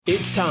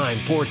It's time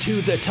for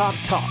To The Top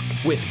Talk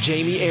with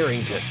Jamie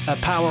Arrington, a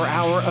power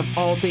hour of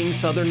all things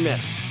Southern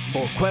Miss.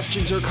 For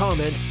questions or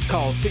comments,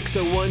 call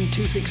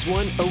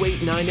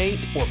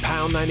 601-261-0898 or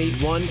pound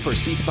 981 for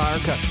C Spire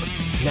customers.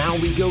 Now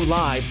we go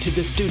live to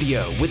the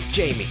studio with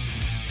Jamie.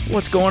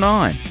 What's going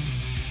on?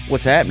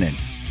 What's happening?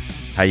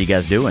 How you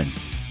guys doing?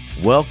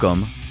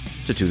 Welcome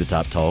to The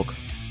Top Talk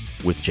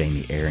with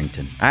Jamie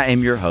Arrington. I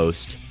am your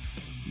host,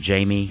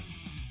 Jamie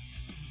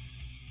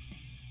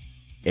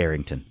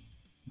Arrington,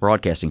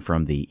 broadcasting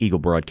from the Eagle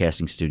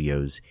Broadcasting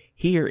Studios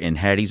here in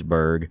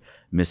Hattiesburg,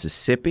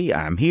 Mississippi.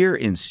 I'm here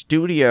in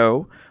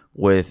studio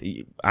with,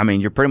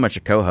 you're pretty much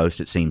a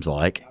co-host, it seems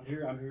like.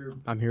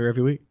 I'm here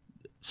every week.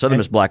 Southern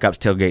Miss Black Ops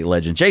tailgate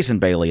legend, Jason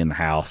Bailey in the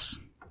house.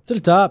 To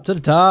the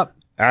top.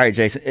 All right,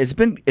 Jason, has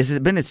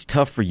it been as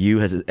tough for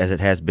you as it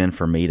has been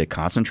for me to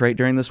concentrate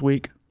during this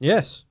week?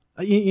 Yes.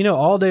 You know,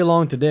 all day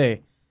long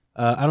today,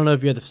 I don't know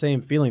if you had the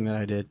same feeling that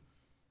I did,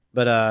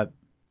 but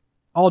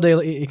all day,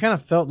 it kind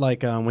of felt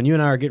like when you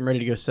and I are getting ready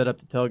to go set up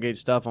the tailgate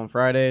stuff on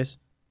Fridays,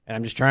 and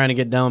I'm just trying to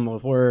get done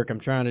with work. I'm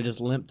trying to just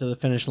limp to the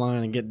finish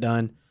line and get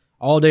done.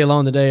 All day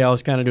long today, I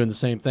was kind of doing the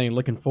same thing,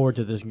 looking forward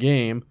to this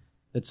game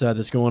that's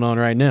going on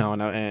right now,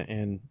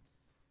 and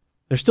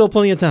there's still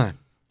plenty of time.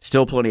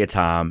 Still plenty of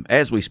time.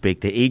 As we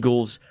speak, the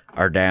Eagles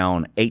are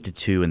down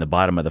 8-2 in the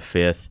bottom of the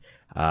fifth.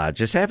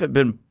 Just haven't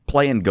been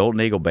playing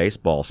Golden Eagle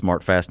baseball,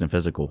 smart, fast, and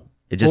physical.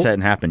 It just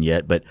hadn't happened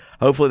yet, but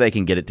hopefully they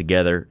can get it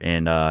together.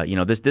 And,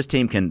 this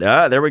team can,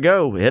 there we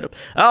go.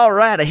 All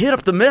right, I hit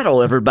up the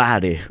middle,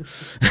 everybody.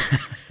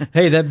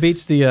 Hey, that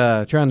beats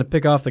the trying to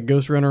pick off the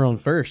ghost runner on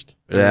first.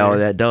 Yeah,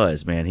 that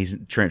does, man. He's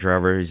Trent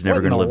Driver. He's never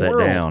going to live that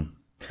down.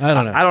 I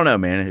don't know. I don't know,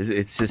 man.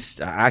 It's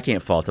just, I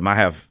can't fault him.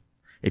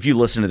 If you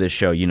listen to this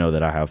show, you know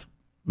that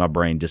my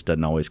brain just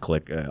doesn't always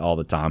click all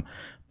the time.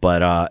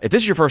 But if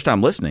this is your first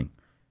time listening,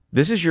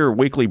 this is your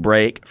weekly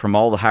break from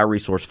all the High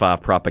Resource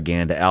 5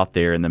 propaganda out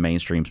there in the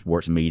mainstream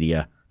sports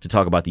media to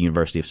talk about the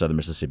University of Southern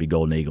Mississippi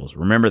Golden Eagles.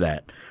 Remember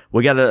that.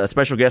 We got a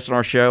special guest on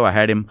our show. I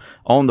had him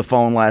on the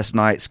phone last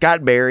night,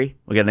 Scott Berry.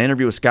 We got an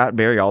interview with Scott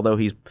Berry, although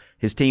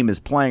his team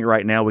is playing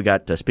right now. We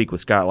got to speak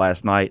with Scott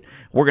last night.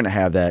 We're going to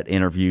have that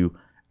interview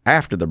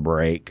after the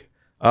break.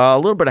 A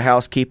little bit of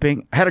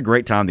housekeeping. I had a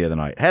great time the other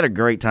night. Had a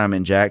great time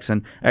in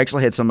Jackson. I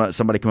actually had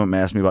somebody come up and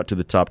ask me about To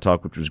The Top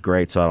Talk, which was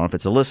great. So I don't know if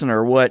it's a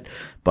listener or what,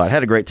 but I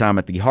had a great time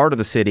at the Heart of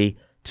the City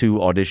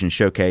 2 audition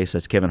showcase.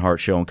 That's Kevin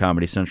Hart's show on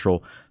Comedy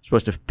Central.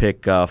 Supposed to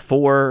pick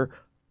 4.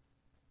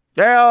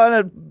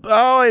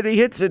 And he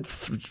hits it.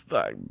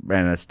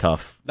 Man, that's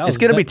tough. It's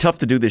going to be tough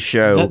to do this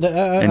show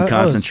and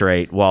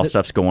concentrate while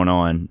stuff's going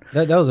on.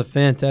 That was a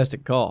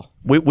fantastic call.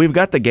 We've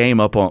got the game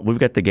up on. We've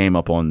got the game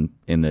up on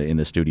in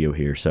the studio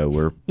here.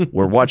 So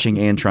we're watching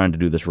and trying to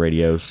do this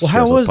radio. Well,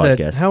 how was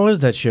that? How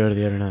was that show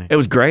the other night? It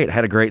was great. I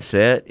had a great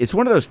set. It's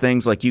one of those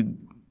things like you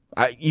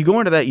go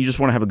into that, you just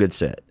want to have a good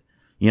set.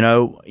 You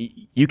know,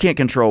 you can't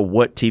control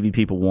what TV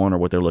people want or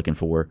what they're looking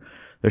for.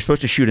 They're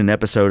supposed to shoot an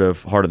episode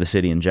of Heart of the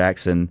City in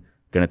Jackson.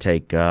 Going to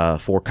take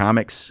 4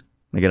 comics.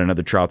 They got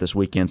another tryout this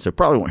weekend, so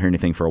probably won't hear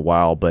anything for a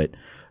while. But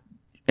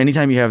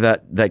anytime you have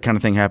that kind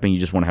of thing happen, you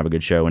just want to have a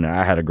good show. And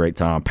I had a great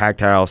time.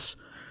 Packed house,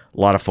 a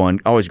lot of fun.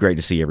 Always great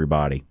to see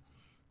everybody.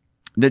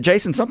 Now,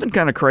 Jason, something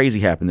kind of crazy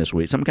happened this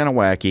week. Something kind of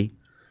wacky.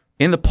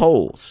 In the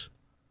polls,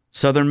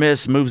 Southern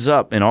Miss moves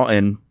up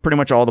in pretty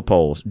much all the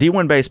polls.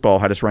 D1 Baseball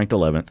had us ranked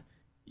 11th.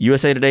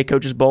 USA Today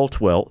Coaches Bowl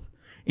 12th.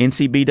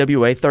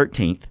 NCBWA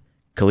 13th.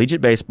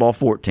 Collegiate Baseball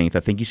 14th. I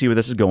think you see where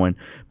this is going.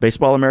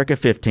 Baseball America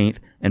 15th.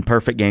 And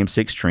Perfect Game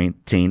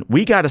 16th.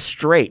 We got a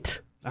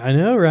straight. I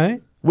know,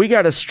 right? We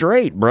got a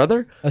straight,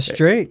 brother. A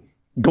straight.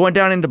 Going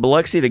down into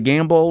Biloxi to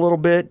gamble a little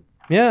bit.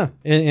 Yeah,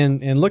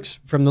 and looks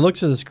from the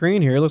looks of the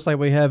screen here, it looks like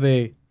we have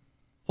a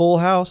full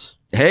house.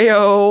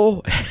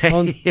 Hey-o.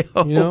 On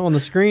the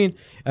screen.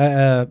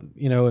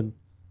 And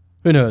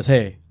who knows?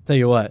 Hey, tell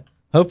you what.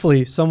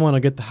 Hopefully someone will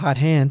get the hot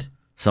hand.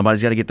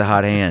 Somebody's got to get the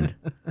hot hand.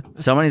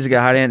 Somebody's got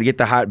a hot hand to get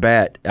the hot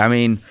bat. I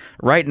mean,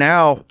 right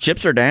now,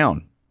 chips are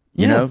down,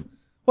 you know?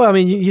 Well, I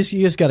mean, you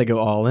just got to go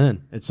all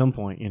in at some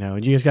point, you know.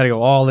 You just got to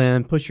go all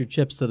in, push your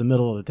chips to the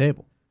middle of the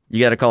table. You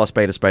got to call a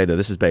spade, though.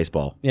 This is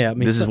baseball. Yeah. I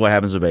mean, this is what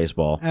happens with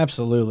baseball.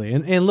 Absolutely.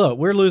 And look,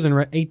 we're losing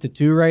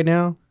 8-2 right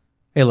now.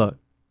 Hey, look.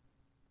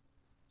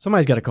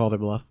 Somebody's got to call their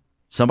bluff.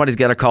 Somebody's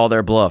got to call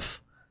their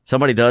bluff.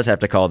 Somebody does have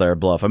to call their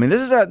bluff. I mean,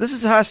 this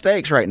is high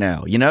stakes right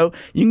now. You know,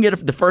 you can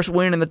get the first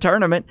win in the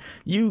tournament.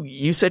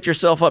 You set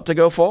yourself up to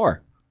go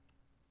far.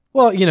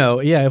 Well,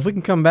 if we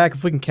can come back,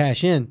 if we can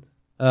cash in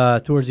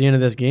towards the end of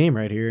this game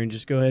right here and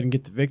just go ahead and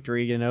get the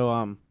victory,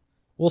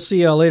 we'll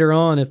see later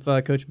on if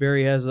Coach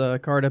Berry has a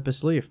card up his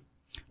sleeve.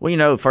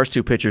 Well, first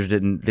 2 pitchers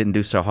didn't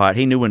do so hot.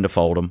 He knew when to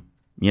fold them.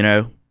 He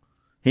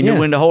knew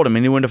when to hold them.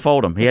 He knew when to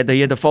fold them. He had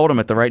to fold them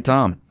at the right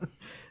time.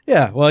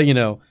 Yeah. Well,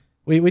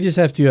 We just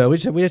have to we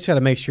just got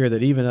to make sure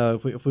that even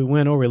if we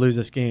win or we lose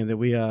this game, that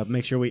we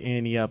make sure we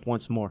ante up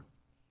once more.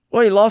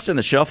 Well, he lost in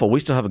the shuffle.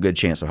 We still have a good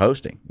chance of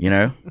hosting.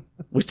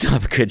 We still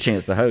have a good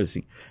chance to host.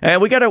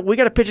 And we got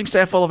a pitching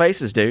staff full of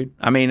aces, dude.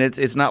 I mean,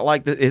 it's not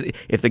like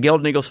if the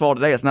Golden Eagles fall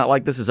today, it's not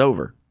like this is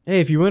over. Hey,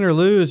 if you win or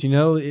lose,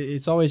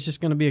 it's always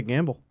just going to be a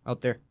gamble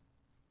out there.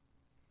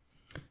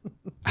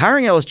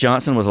 Hiring Ellis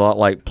Johnson was a lot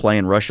like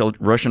playing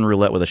Russian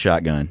roulette with a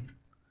shotgun.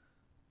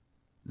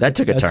 That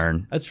took a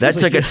turn. That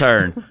took a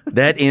turn.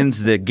 That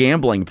ends the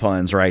gambling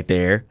puns right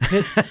there.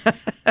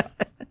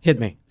 Hit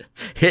me.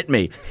 Hit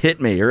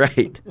me,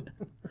 right.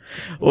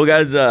 Well,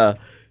 guys, a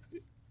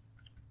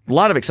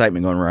lot of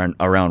excitement going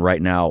around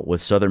right now with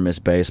Southern Miss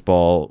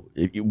baseball.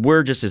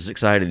 We're just as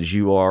excited as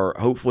you are.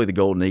 Hopefully the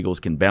Golden Eagles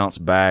can bounce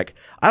back.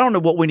 I don't know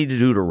what we need to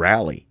do to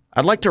rally.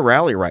 I'd like to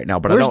rally right now,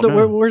 but I don't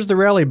know. Where's the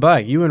rally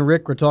bike? You and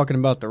Rick were talking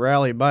about the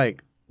rally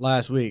bike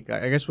last week.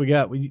 I guess we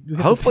have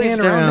hopefully to it's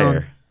down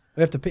there.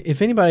 We have to.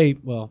 If anybody,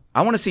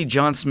 I want to see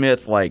John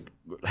Smith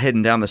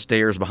heading down the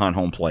stairs behind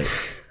home plate.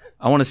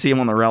 I want to see him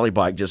on the rally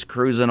bike, just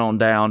cruising on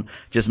down,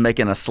 just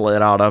making a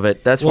sled out of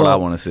it. That's what I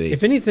want to see.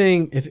 If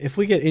anything, if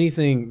we get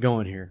anything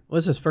going here,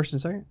 what's this, first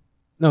and second?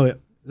 No, is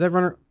that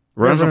runner?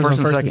 Runners on first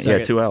and second.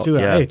 Yeah, 2 outs.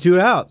 Hey, 2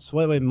 outs.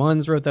 Wait,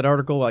 Munns wrote that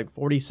article,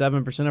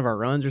 47% of our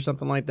runs or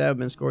something like that have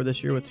been scored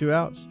this year with 2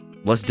 outs.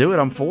 Let's do it.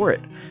 I'm for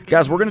it.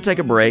 Guys, we're going to take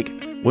a break.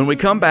 When we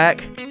come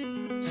back,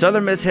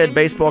 Southern Miss head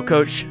baseball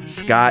coach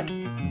Scott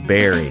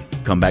Berry.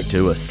 Come back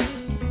to us.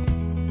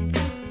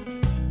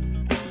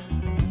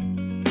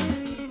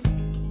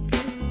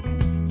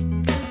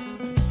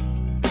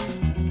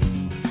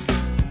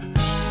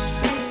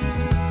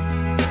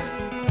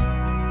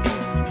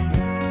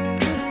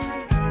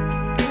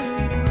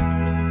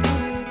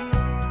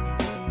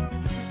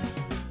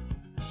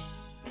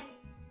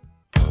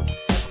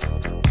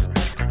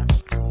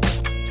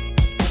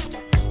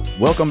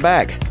 Welcome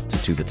back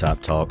to the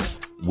Top Talk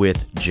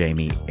with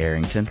Jamie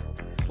Arrington.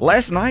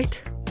 Last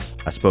night,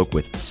 I spoke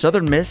with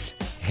Southern Miss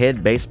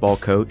head baseball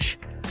coach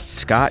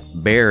Scott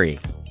Berry.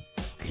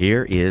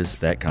 Here is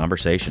that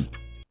conversation.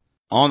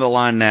 On the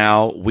line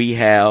now, we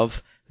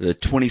have the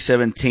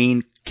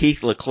 2017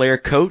 Keith LeClaire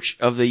Coach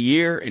of the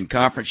Year in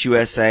Conference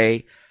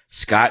USA,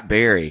 Scott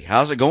Berry.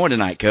 How's it going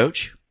tonight,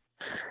 Coach?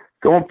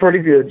 Going pretty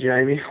good,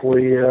 Jamie.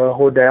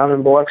 We're down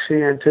in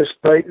Biloxi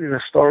anticipating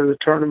the start of the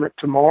tournament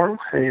tomorrow,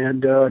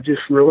 and just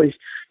really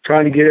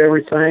trying to get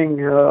everything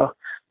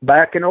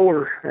back in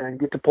order and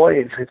get to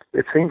play.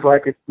 It seems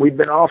like we've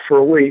been off for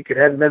a week. It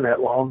hadn't been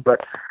that long, but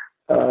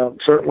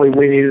certainly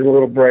we needed a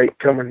little break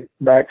coming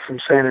back from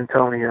San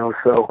Antonio,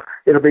 so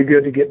it'll be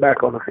good to get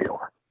back on the field.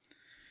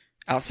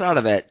 Outside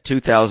of that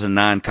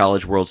 2009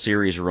 College World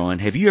Series run,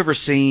 have you ever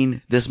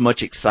seen this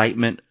much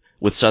excitement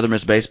with Southern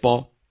Miss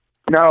baseball?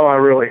 No, I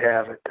really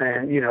haven't.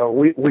 And,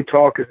 we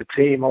talk as a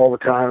team all the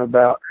time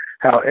about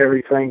how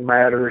everything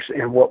matters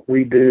and what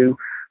we do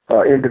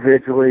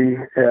individually,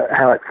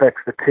 how it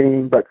affects the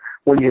team. But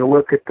when you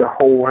look at the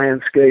whole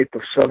landscape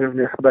of Southern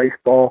Miss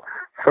baseball,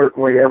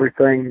 certainly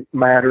everything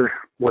matters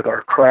with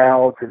our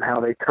crowds and how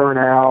they turn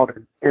out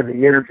and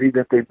the energy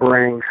that they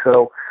bring.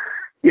 So,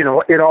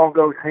 it all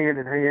goes hand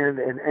in hand,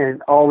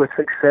 and all the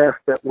success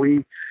that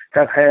we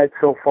have had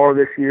so far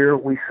this year,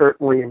 we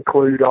certainly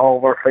include all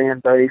of our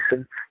fan base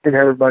and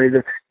everybody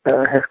that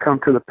has come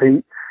to the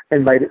Pete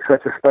and made it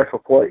such a special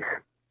place.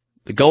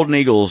 The Golden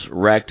Eagles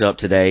racked up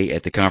today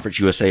at the Conference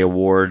USA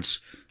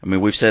Awards. I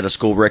mean, we've set a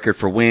school record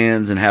for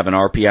wins and have an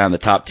RPI in the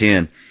top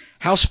 10.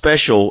 How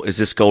special is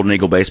this Golden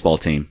Eagle baseball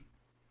team?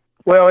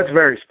 Well, it's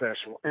very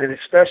special, and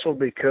it's special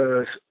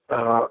because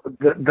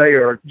they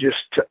are just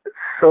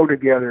so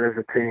together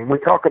as a team. We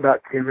talk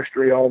about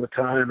chemistry all the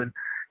time, and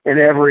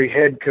every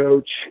head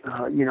coach,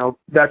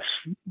 that's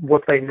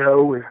what they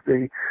know is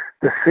the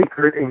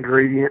secret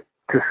ingredient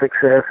to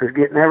success is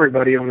getting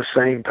everybody on the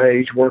same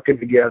page, working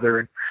together.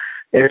 And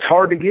it's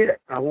hard to get.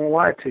 I won't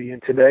lie to you.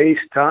 In today's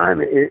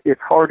time, it's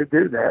hard to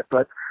do that.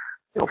 But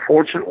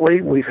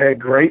fortunately, we've had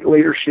great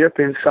leadership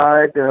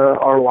inside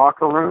our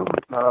locker room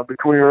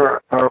between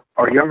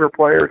our younger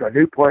players, our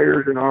new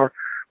players, and our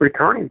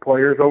returning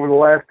players over the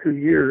last 2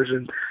 years.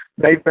 And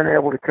they've been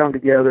able to come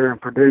together and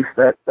produce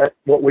that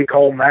what we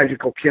call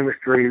magical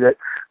chemistry that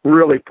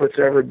really puts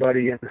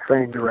everybody in the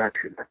same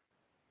direction.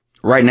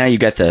 Right now, you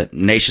got the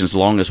nation's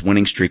longest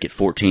winning streak at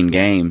 14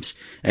 games.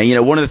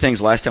 And, one of the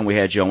things last time we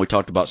had you on, we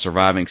talked about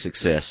surviving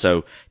success.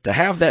 So to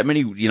have that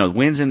many,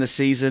 wins in the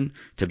season,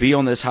 to be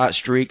on this hot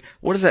streak,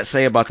 what does that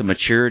say about the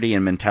maturity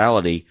and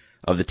mentality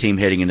of the team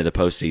heading into the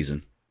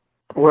postseason?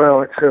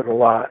 Well, it says a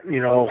lot.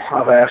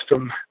 I've asked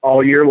them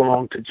all year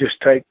long to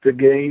just take the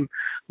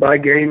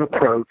game-by-game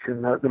approach,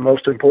 and the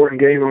most important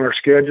game on our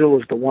schedule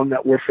is the one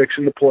that we're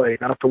fixing to play,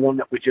 not the one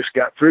that we just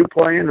got through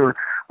playing or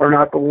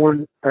not the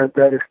one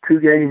that is 2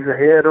 games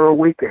ahead or a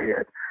week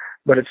ahead.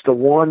 But it's the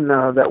one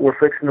that we're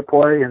fixing to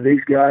play, and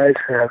these guys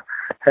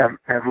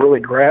have really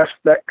grasped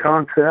that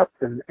concept,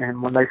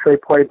 and when they say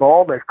play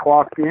ball, they've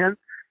clocked in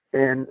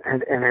and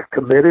have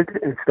committed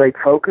and stayed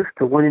focused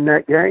to winning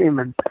that game.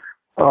 And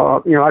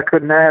I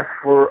couldn't ask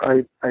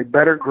for a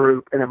better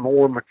group and a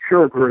more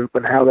mature group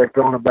in how they've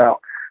gone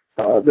about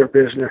their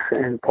business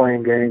and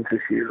playing games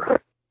this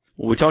year.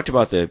 Well, we talked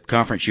about the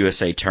Conference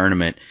USA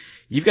tournament.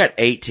 You've got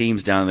 8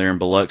 teams down there in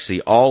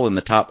Biloxi, all in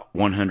the top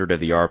 100 of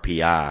the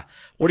RPI.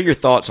 What are your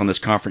thoughts on this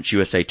Conference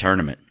USA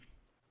tournament?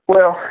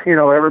 Well,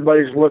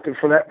 everybody's looking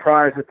for that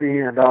prize at the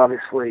end,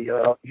 obviously,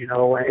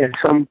 and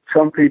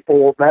some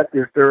people, that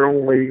is their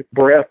only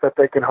breath that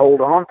they can hold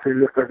on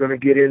to if they're going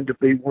to get in to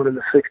be one of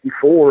the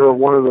 64 or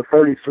one of the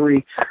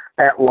 33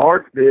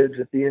 at-large bids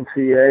that the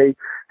NCAA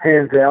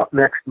hands out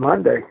next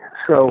Monday.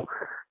 So,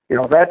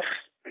 that's,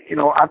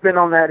 I've been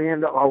on that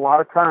end a lot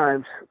of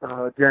times,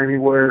 Jamie,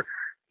 where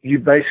you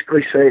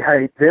basically say,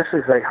 hey, this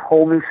is a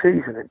whole new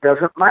season. It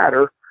doesn't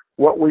matter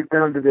what we've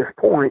done to this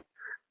point.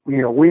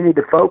 We need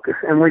to focus,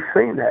 and we've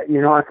seen that.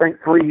 I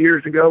think 3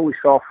 years ago we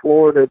saw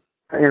Florida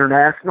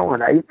International,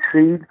 an 8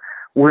 seed,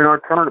 win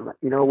our tournament,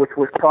 which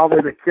was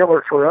probably the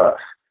killer for us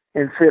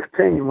in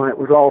 15 when it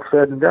was all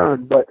said and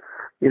done. But,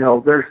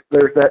 there's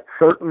that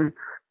certain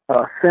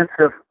sense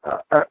of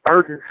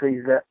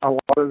urgency that a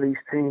lot of these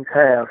teams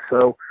have.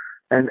 So,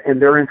 and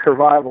they're in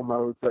survival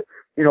mode. But,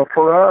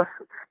 for us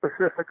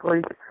specifically,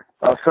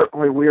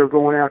 certainly we are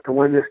going out to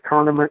win this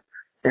tournament,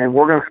 and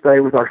we're going to stay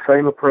with our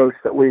same approach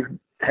that we've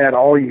had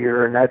all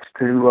year, and that's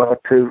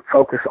to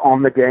focus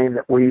on the game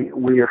that we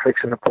are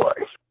fixing to play.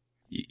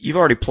 You've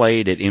already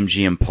played at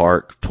MGM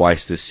Park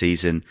twice this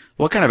season.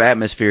 What kind of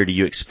atmosphere do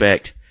you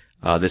expect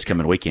this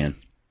coming weekend?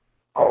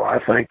 Oh, I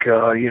think,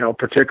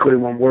 particularly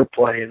when we're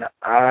playing,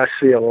 I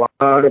see a lot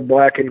of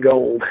black and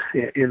gold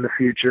in the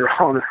future,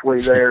 honestly,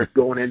 there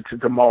going into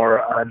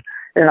tomorrow.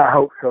 And I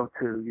hope so,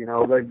 too.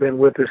 They've been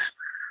with us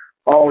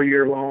all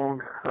year long,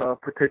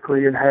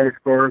 particularly in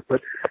Hattiesburg. But,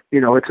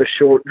 it's a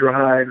short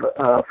drive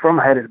from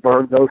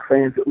Hattiesburg, those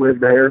fans that live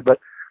there. But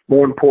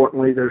more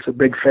importantly, there's a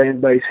big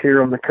fan base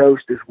here on the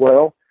coast as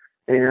well.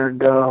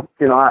 And,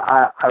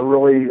 I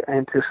really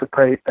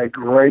anticipate a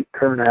great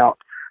turnout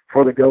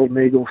for the Golden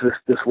Eagles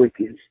this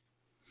weekend.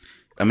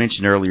 I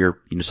mentioned earlier,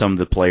 some of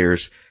the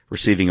players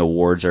receiving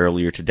awards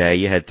earlier today.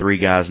 You had 3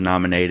 guys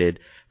nominated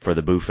for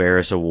the Boo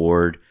Ferris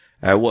Award.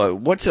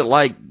 What's it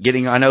like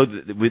getting, I know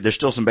that there's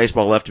still some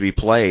baseball left to be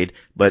played,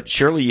 but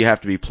surely you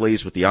have to be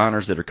pleased with the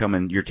honors that are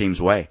coming your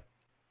team's way.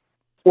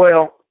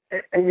 Well,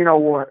 and you know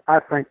what? I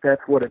think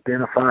that's what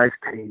identifies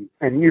team.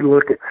 And you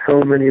look at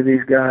so many of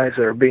these guys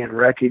that are being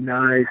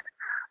recognized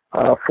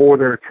for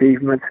their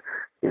achievements.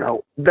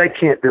 They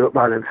can't do it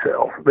by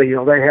themselves. They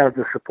have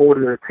the support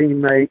of their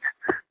teammates.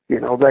 They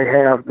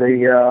have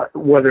the,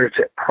 whether it's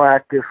at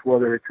practice,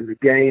 whether it's in the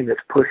game that's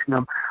pushing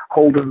them,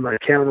 holding them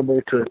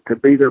accountable to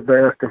be their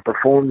best and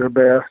perform their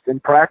best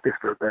and practice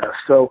their best.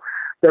 So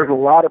there's a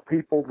lot of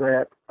people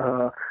that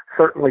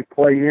certainly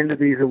play into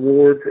these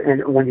awards.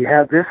 And when you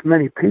have this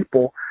many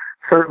people,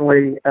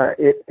 certainly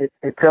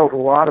it tells a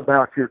lot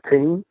about your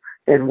team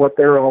and what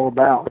they're all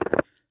about.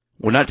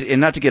 Well, not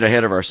to get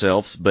ahead of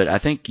ourselves, but I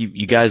think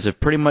you guys have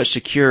pretty much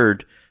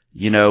secured,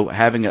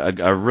 having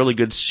a really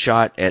good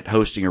shot at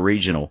hosting a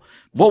regional.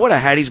 What would a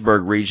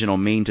Hattiesburg regional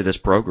mean to this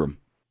program?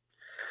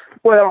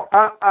 Well,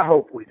 I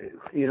hope we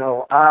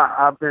do.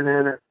 I've been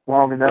in it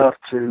long enough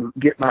to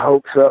get my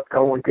hopes up,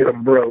 don't get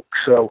them broke.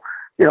 So,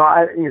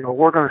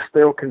 we're going to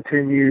still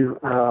continue.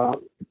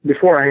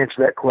 Before I answer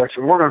that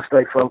question, we're going to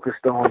stay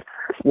focused on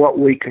what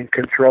we can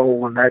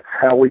control, and that's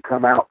how we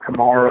come out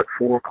tomorrow at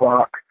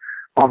 4:00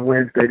 on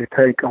Wednesday to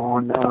take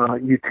on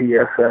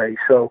UTSA.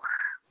 So,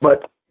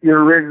 but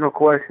your original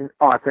question,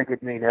 I think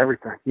it'd mean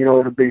everything.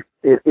 It'll be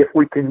if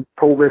we can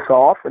pull this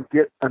off and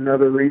get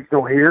another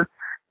regional here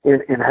in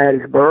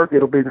Hattiesburg,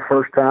 it'll be the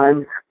first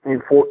time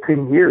in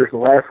 14 years. The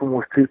last one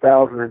was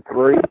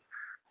 2003.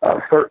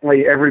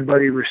 Certainly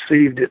everybody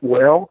received it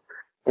well.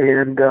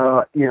 And,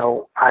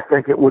 I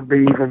think it would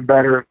be even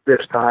better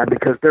this time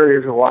because there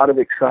is a lot of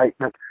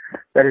excitement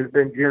that has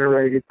been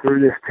generated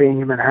through this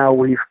team and how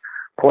we've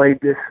played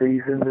this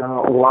season.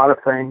 A lot of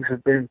things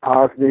have been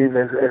positive,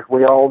 as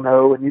we all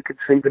know, and you can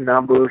see the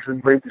numbers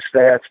and read the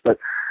stats. But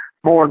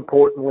more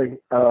importantly,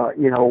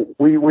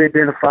 we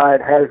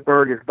identified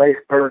Hattiesburg as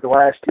Baseburg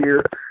last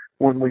year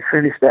when we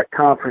finished that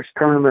conference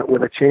tournament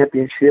with a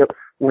championship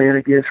win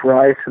against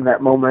Rice, and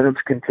that momentum's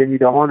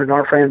continued on, and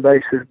our fan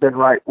base has been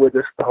right with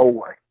us the whole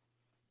way.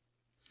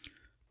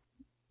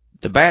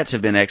 The bats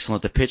have been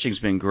excellent. The pitching's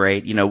been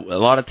great. A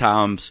lot of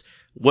times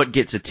what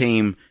gets a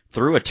team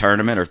through a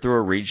tournament or through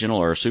a regional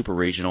or a super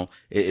regional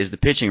is the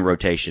pitching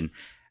rotation.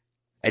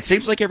 It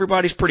seems like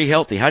everybody's pretty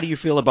healthy. How do you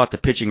feel about the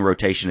pitching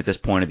rotation at this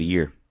point of the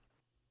year?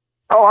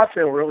 Oh, I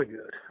feel really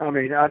good.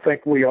 I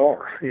think we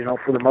are,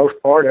 for the most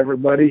part,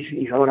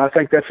 everybody, and I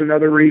think that's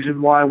another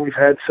reason why we've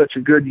had such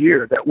a good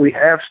year, that we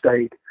have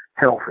stayed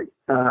healthy.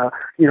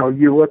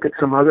 You look at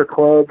some other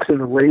clubs in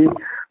the league,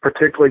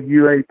 particularly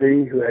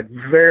UAB, who had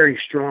very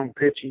strong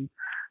pitching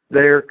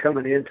there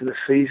coming into the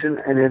season,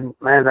 and then,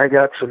 man, they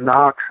got some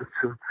knocks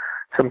and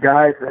some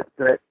guys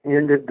that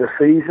ended the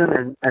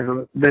season,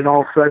 and then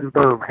all of a sudden,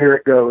 boom, here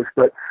it goes.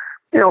 But,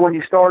 when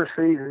you start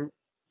a season,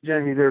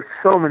 Jamie, there's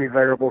so many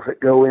variables that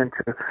go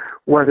into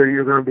whether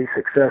you're going to be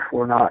successful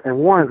or not. And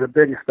one of the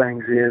biggest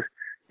things is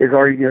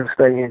are you going to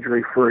stay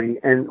injury-free?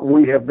 And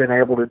we have been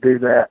able to do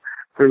that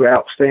through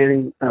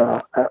outstanding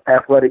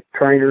athletic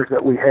trainers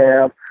that we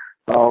have,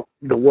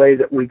 the way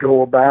that we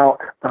go about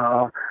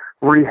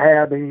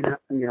rehabbing,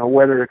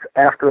 whether it's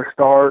after a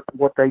start,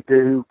 what they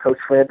do. Coach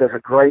Fed does a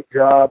great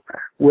job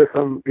with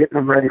them, getting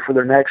them ready for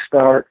their next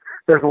start.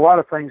 There's a lot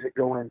of things that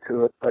go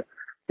into it, but,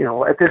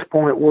 at this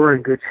point, we're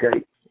in good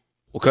shape.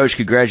 Well, Coach,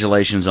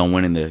 congratulations on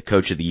winning the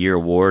Coach of the Year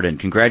award, and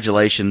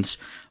congratulations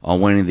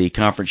on winning the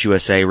Conference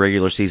USA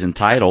regular season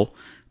title.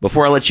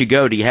 Before I let you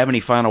go, do you have any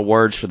final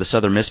words for the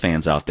Southern Miss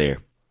fans out there?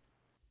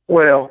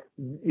 Well,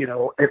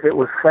 if it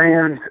was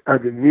fans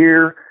of the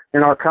year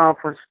in our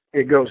conference,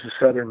 it goes to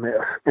Southern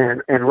Miss,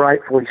 and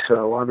rightfully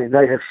so. I mean,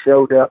 they have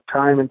showed up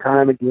time and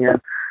time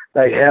again.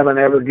 They haven't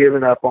ever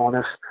given up on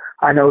us.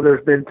 I know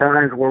there's been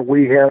times where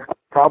we have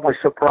probably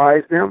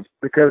surprised them,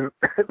 because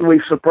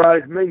we've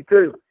surprised me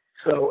too.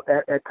 So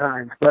at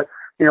times, but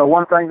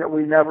one thing that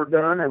we've never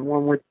done, and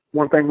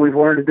one thing we've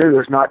learned to do,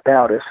 is not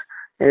doubt us.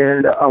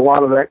 And a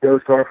lot of that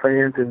goes to our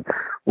fans, and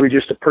we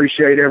just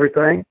appreciate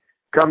everything.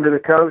 Come to the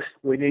coast.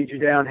 We need you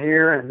down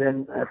here, and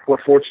then if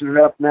we're fortunate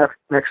enough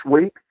next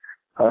week,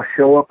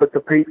 show up at the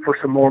Pete for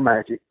some more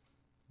magic.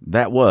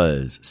 That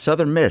was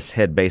Southern Miss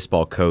head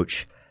baseball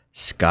coach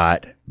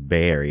Scott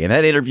Berry. And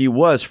that interview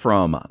was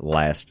from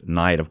last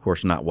night, of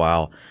course, not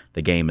while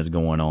the game is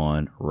going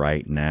on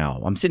right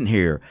now. I'm sitting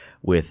here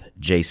with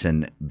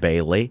Jason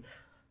Bailey.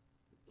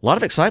 A lot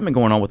of excitement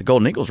going on with the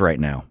Golden Eagles right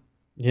now.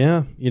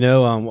 Yeah,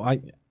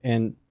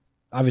 and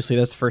obviously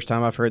that's the first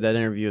time I've heard that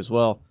interview as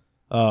well.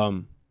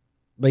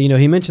 But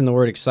he mentioned the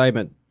word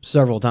excitement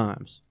several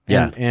times.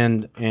 Yeah.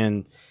 And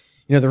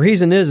the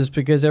reason is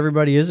because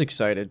everybody is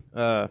excited.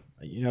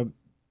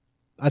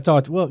 I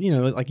thought,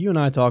 like you and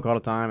I talk all the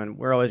time, and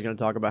we're always going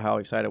to talk about how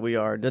excited we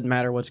are. It doesn't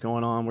matter what's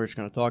going on. We're just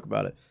going to talk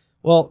about it.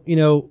 Well,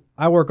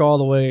 I work all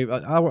the way.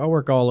 I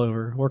work all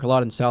over. Work a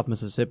lot in South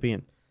Mississippi.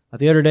 And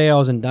the other day I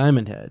was in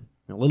Diamond Head,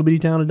 a little bitty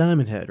town of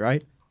Diamond Head,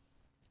 right?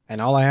 And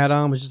all I had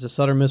on was just a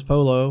Southern Miss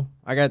polo.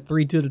 I got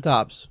 3 to the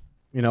tops,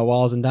 while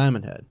I was in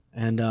Diamond Head.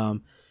 And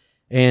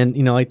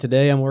like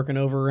today I'm working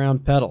over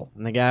around Petal,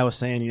 and the guy was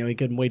saying, he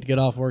couldn't wait to get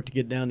off work to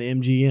get down to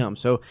MGM.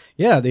 So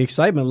yeah, the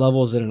excitement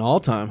level is at an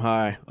all-time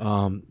high.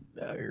 Or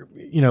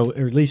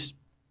at least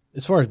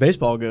as far as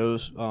baseball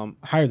goes,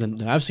 higher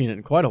than I've seen it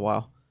in quite a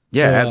while.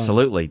 Yeah, so,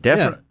 absolutely.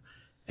 Definitely.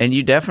 Yeah. And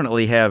you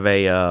definitely have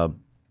a, at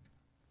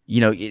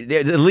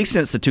least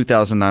since the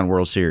 2009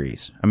 World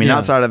Series. I mean,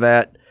 outside of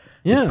that,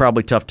 it's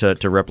probably tough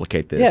to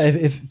replicate this. Yeah,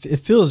 it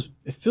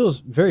feels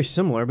very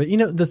similar. But,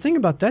 the thing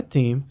about that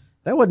team,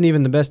 that wasn't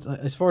even the best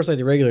as far as like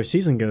the regular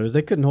season goes.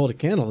 They couldn't hold a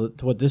candle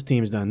to what this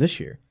team's done this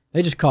year.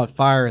 They just caught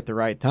fire at the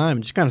right time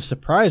and just kind of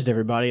surprised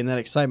everybody, and that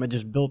excitement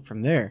just built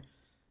from there.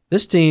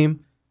 This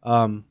team,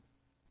 I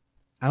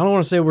don't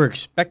want to say we're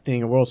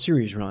expecting a World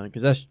Series run,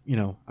 because that's,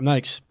 I'm not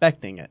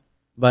expecting it.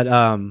 But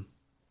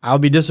I'll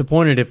be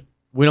disappointed if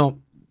we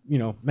don't,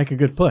 make a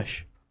good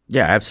push.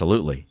 Yeah,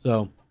 absolutely.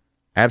 So,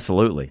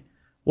 absolutely.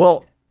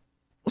 Well,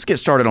 let's get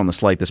started on the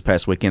slate this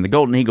past weekend. The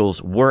Golden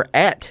Eagles were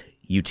at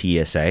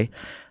UTSA.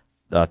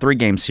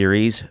 3-game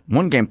series,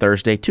 1 game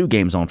Thursday, 2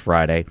 games on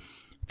Friday.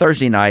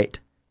 Thursday night,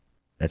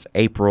 that's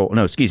May the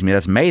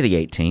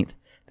 18th.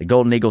 The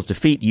Golden Eagles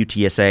defeat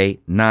UTSA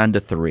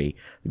 9-3.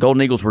 The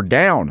Golden Eagles were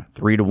down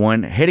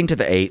 3-1 heading to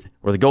the 8th,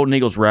 where the Golden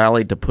Eagles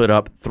rallied to put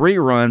up 3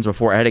 runs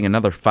before adding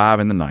another 5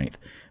 in the 9th.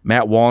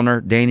 Matt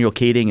Wallner, Daniel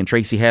Keating, and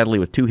Tracy Hadley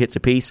with 2 hits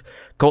apiece.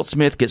 Colt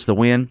Smith gets the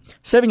win.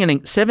 7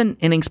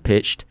 innings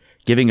pitched,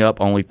 giving up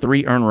only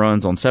 3 earned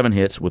runs on 7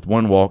 hits with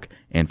 1 walk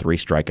and 3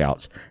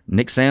 strikeouts.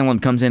 Nick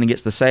Sandlin comes in and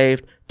gets the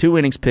save. 2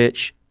 innings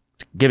pitched,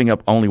 giving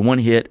up only 1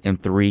 hit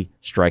and 3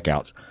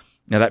 strikeouts.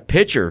 Now that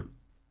pitcher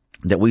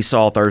that we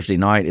saw Thursday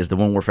night is the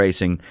one we're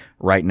facing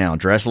right now,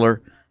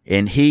 Dressler,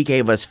 and he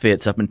gave us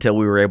fits up until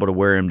we were able to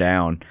wear him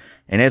down.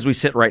 And as we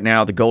sit right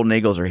now, the Golden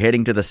Eagles are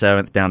heading to the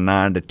 7th, down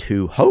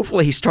 9-2.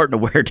 Hopefully he's starting to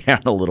wear down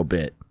a little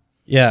bit.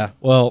 Yeah,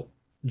 well,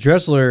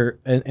 Dressler,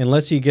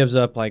 unless he gives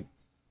up like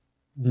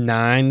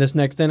 9 this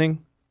next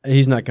inning,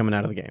 he's not coming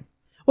out of the game.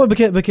 Well,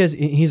 because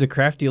he's a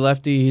crafty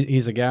lefty.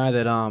 He's a guy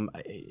that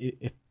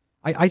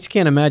I just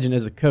can't imagine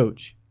as a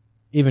coach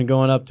even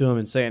going up to him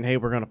and saying, "Hey,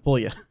 we're going to pull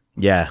you."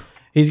 Yeah.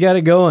 He's got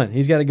it going.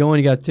 You got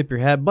to tip your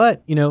hat.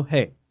 But,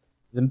 hey,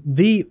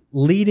 the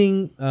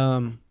leading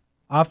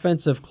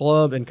offensive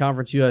club in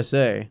Conference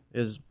USA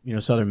is,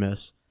 Southern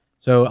Miss.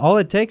 So all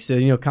it takes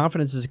is,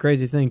 confidence is a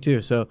crazy thing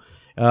too. So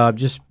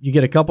just you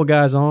get a couple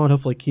guys on.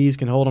 Hopefully Keys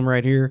can hold them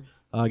right here.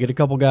 Get a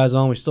couple guys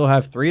on. We still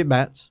have 3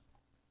 at-bats.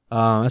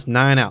 That's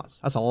 9 outs.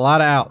 That's a lot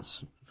of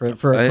outs for a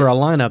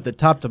lineup that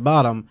top to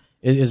bottom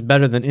is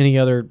better than any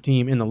other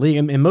team in the league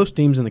and most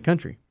teams in the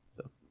country.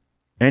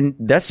 And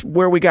that's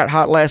where we got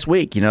hot last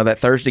week. That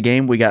Thursday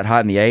game, we got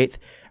hot in the 8th.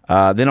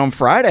 Then on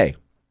Friday,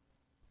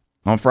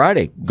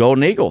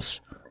 Golden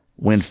Eagles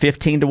win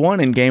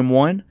 15-1 in game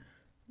 1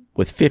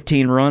 with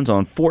 15 runs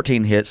on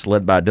 14 hits,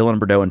 led by Dylan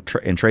Bordeaux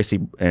and Tracy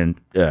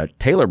and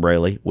Taylor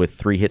Braley with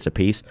 3 hits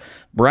apiece.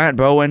 Bryant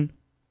Bowen,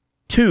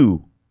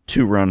 2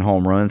 2-run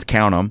home runs,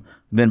 count them.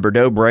 Then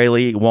Bordeaux,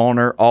 Braley,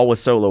 Wallner, all with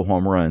solo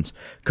home runs.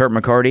 Kurt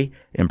McCarty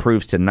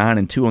improves to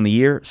 9-2 on the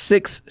year,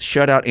 6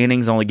 shutout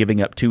innings, only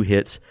giving up 2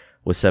 hits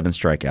with 7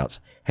 strikeouts.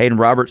 Hayden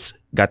Roberts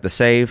got the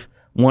save.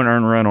 1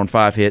 earned run on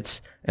 5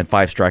 hits, and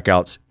 5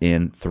 strikeouts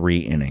in 3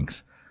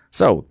 innings.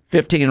 So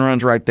 15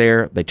 runs right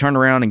there. They turn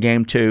around in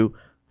game 2,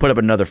 put up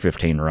another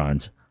 15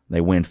 runs.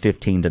 They win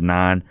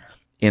 15-9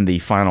 in the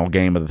final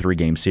game of the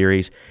 3-game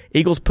series.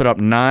 Eagles put up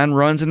 9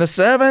 runs in the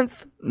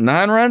 7th.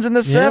 9 runs in the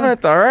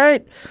 7th, all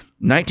right?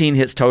 19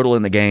 hits total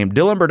in the game.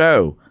 Dylan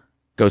Bordeaux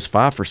goes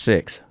 5 for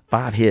 6,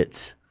 5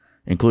 hits,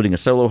 including a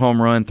solo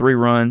home run, 3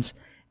 runs,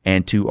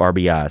 and 2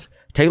 RBIs.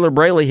 Taylor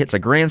Braley hits a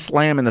grand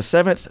slam in the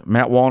 7th.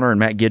 Matt Wallner and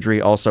Matt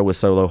Guidry also with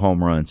solo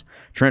home runs.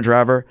 Trent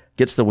Driver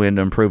gets the win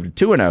to improve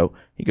to 2-0.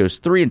 He goes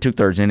 3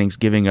 2/3 innings,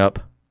 giving up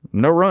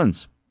no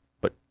runs,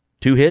 but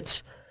 2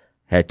 hits,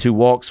 had 2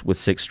 walks with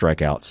 6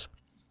 strikeouts.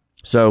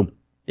 So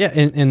Yeah,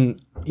 and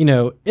you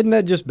know, isn't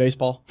that just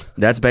baseball?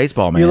 that's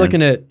baseball, man. You're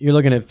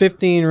looking at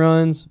 15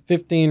 runs,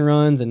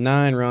 and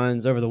 9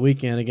 runs over the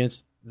weekend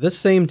against this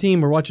same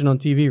team we're watching on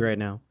TV right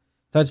now.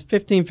 So that's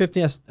 15,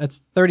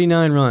 that's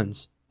 39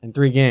 runs in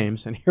 3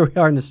 games, and here we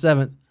are in the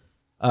 7th,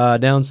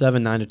 down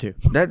 7, 9-2.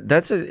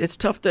 It's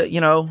tough to,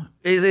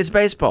 it's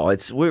baseball.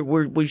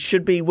 We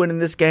should be winning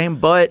this game,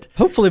 but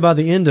Hopefully by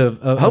the end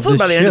of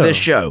end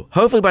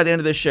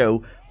of this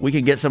show, we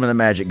can get some of the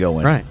magic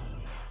going. Right.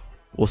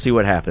 We'll see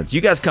what happens. You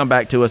guys come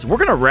back to us. We're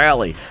going to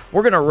rally.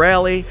 We're going to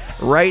rally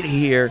right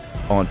here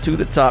on To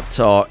the Top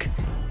Talk,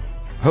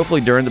 hopefully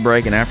during the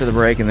break and after the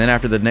break and then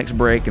after the next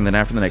break and then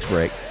after the next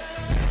break.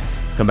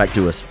 Come back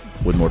to us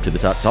with more To the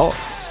Top Talk.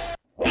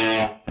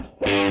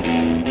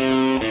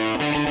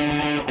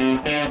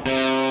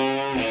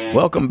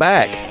 Welcome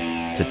back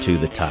to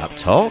the Top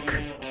Talk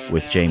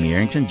with Jamie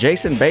Arrington.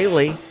 Jason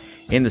Bailey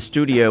in the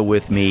studio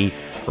with me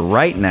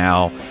right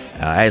now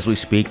as we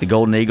speak. The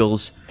Golden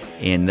Eagles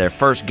in their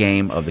first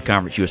game of the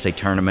Conference USA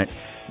Tournament,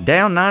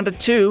 down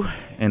 9-2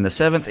 in the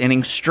 7th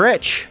inning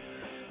stretch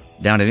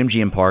down at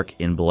MGM Park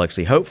in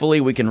Biloxi. Hopefully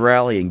we can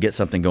rally and get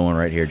something going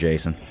right here,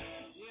 Jason.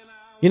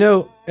 You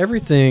know,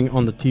 everything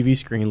on the TV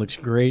screen looks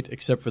great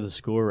except for the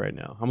score right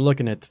now. I'm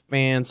looking at the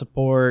fan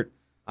support.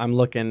 I'm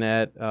looking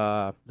at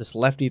this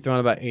lefty throwing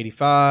about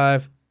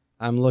 85.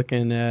 I'm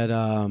looking at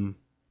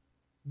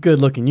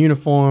good-looking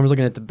uniforms,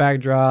 looking at the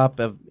backdrop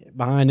of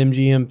behind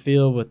MGM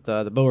Field with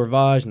the Beau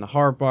Rivage and the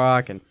Hard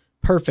Rock and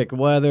perfect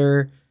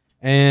weather,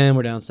 and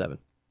we're down 7.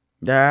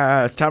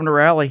 It's time to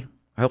rally.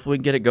 Hopefully we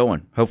can get it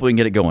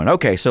going.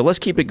 Okay, so let's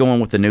keep it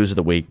going with the news of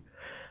the week.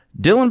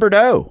 Dylan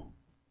Bordeaux,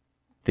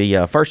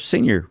 the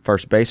senior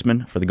first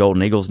baseman for the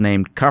Golden Eagles,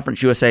 named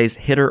Conference USA's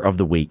Hitter of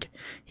the Week.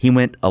 He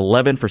went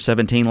 11 for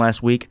 17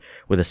 last week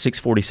with a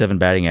 .647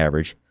 batting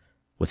average,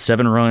 with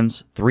 7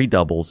 runs, 3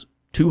 doubles,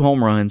 2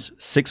 home runs,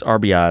 6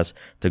 RBIs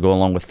to go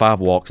along with 5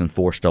 walks and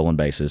 4 stolen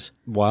bases.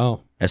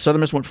 Wow. As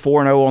Southern Miss went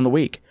 4-0 on the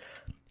week.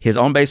 His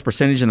on-base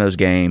percentage in those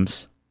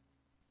games,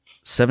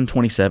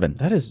 .727.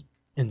 That is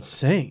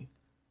insane.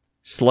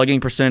 Slugging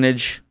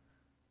percentage,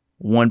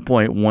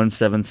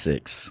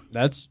 1.176.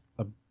 That's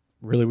a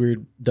really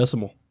weird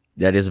decimal.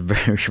 That is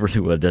really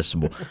well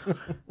decimal.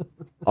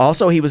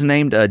 Also, he was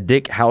named a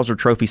Dick Hauser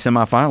Trophy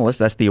semifinalist.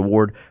 That's the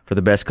award for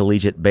the best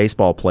collegiate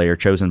baseball player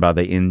chosen by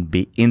the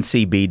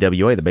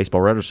NCBWA, the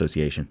Baseball Writers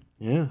Association.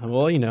 Yeah,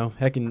 well,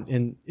 heck,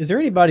 and is there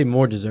anybody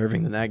more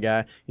deserving than that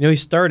guy? He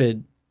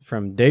started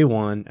from day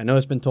one. I know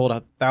it's been told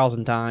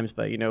 1,000 times,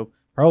 but,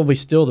 probably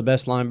still the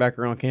best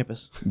linebacker on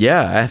campus.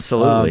 Yeah,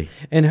 absolutely.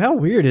 And how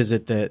weird is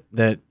it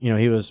that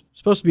he was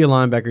supposed to be a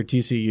linebacker at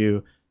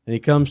TCU, and he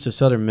comes to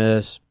Southern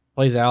Miss,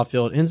 plays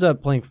outfield, ends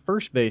up playing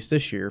first base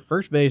this year.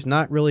 First base,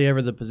 not really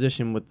ever the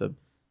position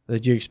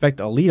that you expect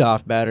a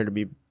leadoff batter to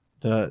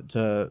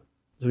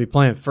be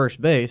playing first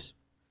base.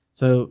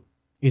 So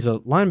he's a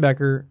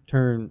linebacker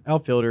turned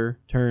outfielder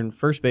turned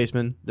first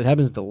baseman that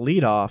happens to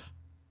lead off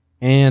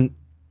and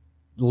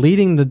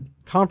leading the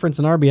conference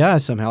in RBI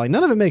somehow. Like,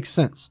 none of it makes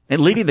sense. And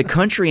leading the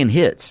country in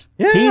hits.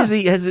 Yeah.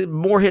 Has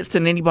more hits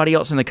than anybody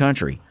else in the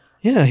country.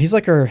 Yeah, he's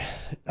like I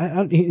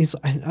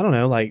don't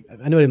know, like,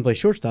 I know he didn't play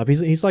shortstop.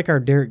 He's like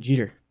our Derek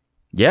Jeter.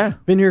 Yeah.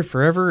 Been here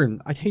forever,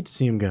 and I'd hate to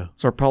see him go.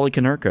 It's our Paulie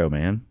Konerko,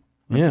 man.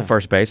 That's Yeah. the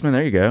first baseman.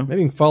 There you go.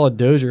 Maybe we can follow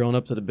Dozier on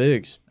up to the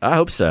bigs. I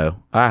hope so.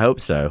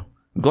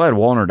 I'm glad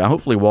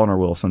hopefully Wallner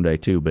will someday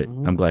too, but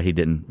I'm glad he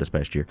didn't this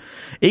past year.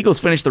 Eagles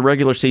finished the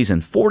regular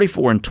season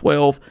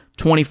 44-12,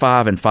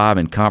 25-5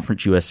 in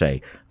Conference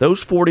USA.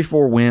 Those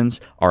 44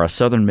 wins are a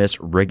Southern Miss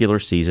regular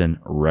season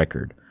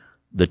record.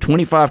 The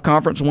 25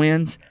 conference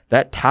wins,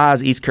 that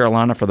ties East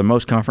Carolina for the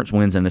most conference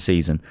wins in the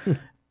season.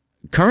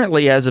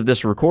 Currently, as of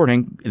this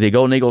recording, the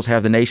Golden Eagles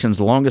have the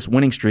nation's longest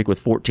winning streak with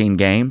 14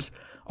 games.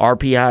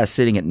 RPI is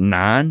sitting at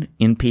 9,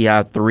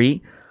 NPI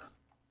 3.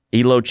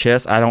 Elo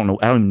Chess, I don't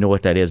even know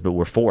what that is, but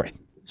we're 4th.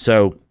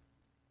 So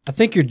I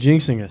think you're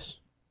jinxing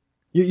us.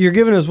 You're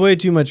giving us way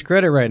too much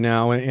credit right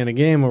now in a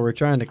game where we're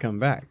trying to come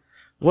back.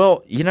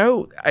 well,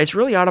 it's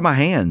really out of my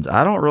hands.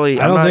 I don't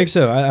think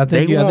so. I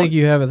think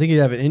you have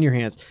it in your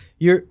hands.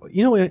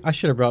 I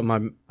should have brought my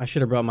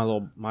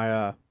little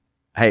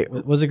Hey,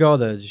 what's it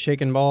called? The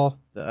shaking ball?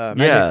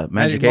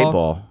 Magic 8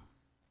 ball.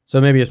 So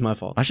maybe it's my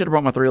fault. I should have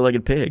brought my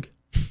 3-legged pig.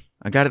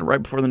 I got it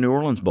right before the New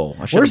Orleans Bowl.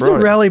 Where's the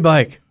rally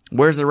bike?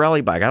 Where's the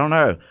rally bike? I don't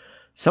know.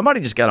 Somebody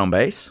just got on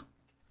base.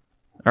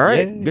 All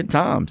right, Yay. good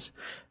times.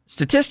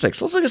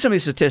 Statistics. Let's look at some of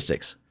these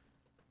statistics.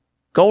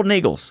 Golden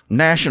Eagles,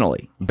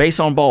 nationally, base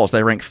on balls,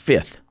 they rank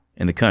 5th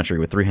in the country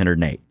with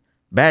 308.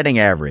 Batting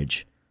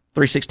average,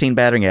 316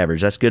 batting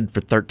average. That's good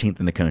for 13th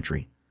in the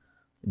country.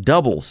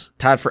 Doubles,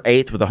 tied for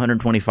 8th with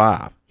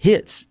 125.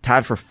 Hits,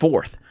 tied for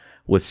 4th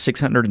with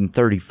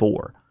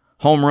 634.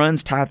 Home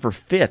runs, tied for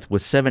 5th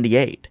with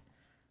 78.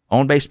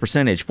 On-base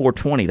percentage,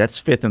 420.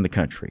 That's 5th in the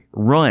country.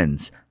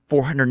 Runs,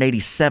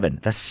 487.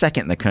 That's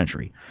 2nd in the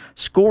country.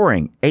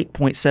 Scoring,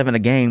 8.7 a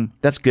game.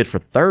 That's good for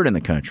 3rd in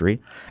the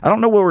country. I don't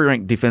know where we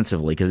rank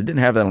defensively because it didn't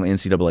have that on the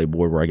NCAA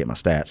board where I get my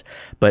stats.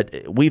 But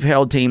we've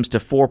held teams to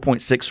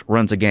 4.6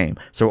 runs a game.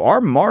 So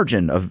our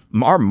margin,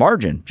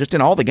 just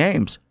in all the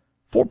games,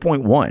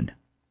 4.1.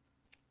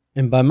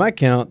 And by my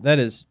count, that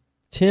is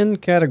 10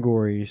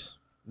 categories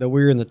that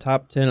we're in the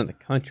top 10 of the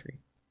country.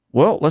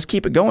 Well, let's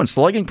keep it going.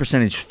 Slugging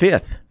percentage,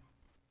 5th,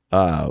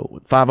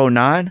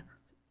 509.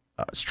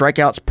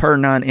 Strikeouts per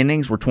 9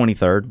 innings were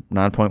 23rd,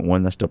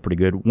 9.1. That's still pretty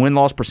good.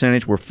 Win-loss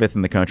percentage, we're 5th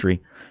in the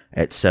country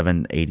at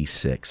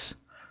 786.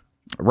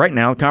 Right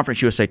now, the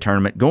Conference USA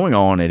tournament going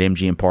on at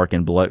MGM Park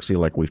in Biloxi,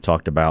 like we've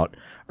talked about.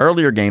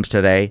 Earlier games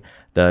today,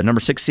 the number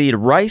 6 seed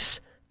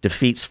Rice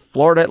defeats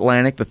Florida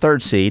Atlantic, the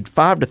 3rd seed,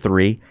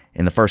 5-3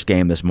 in the first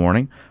game this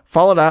morning,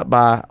 followed up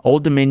by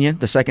Old Dominion,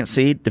 the 2nd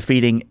seed,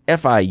 defeating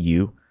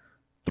FIU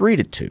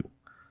 3-2.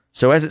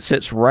 So as it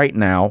sits right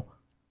now,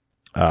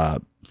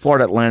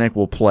 Florida Atlantic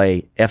will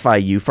play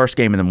FIU first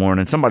game in the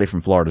morning. Somebody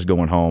from Florida is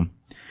going home.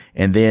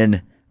 And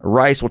then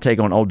Rice will take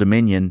on Old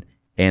Dominion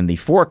in the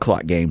 4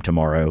 o'clock game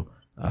tomorrow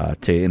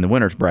in the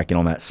winner's bracket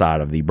on that side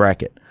of the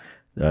bracket.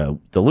 The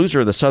loser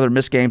of the Southern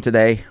Miss game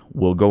today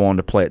will go on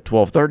to play at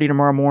 12:30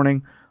 tomorrow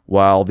morning,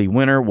 while the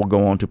winner will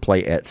go on to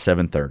play at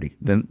 7:30.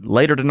 Then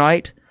later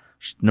tonight,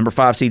 number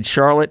 5 seed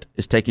Charlotte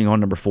is taking on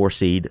number 4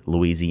 seed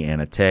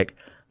Louisiana Tech.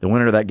 The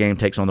winner of that game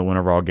takes on the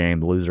winner of our game.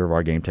 The loser of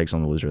our game takes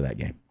on the loser of that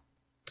game.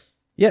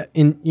 Yeah,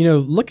 and,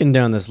 looking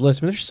down this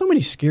list, there's so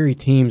many scary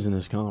teams in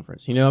this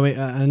conference. I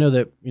know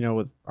that,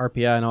 with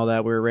RPI and all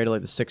that, we were rated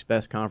like the 6th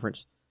best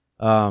conference.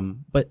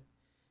 But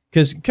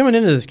because coming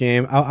into this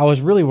game, I was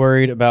really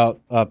worried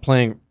about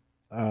playing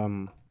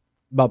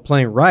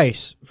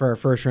Rice for our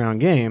first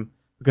round game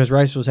because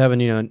Rice was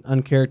having, an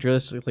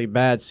uncharacteristically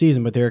bad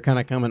season, but they were kind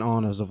of coming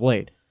on as of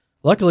late.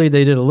 Luckily,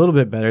 they did a little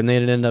bit better, and they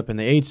ended up in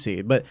the 8th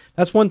seed. But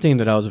that's one team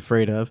that I was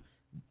afraid of.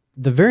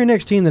 The very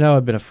next team that I would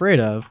have been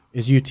afraid of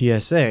is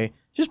UTSA,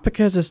 just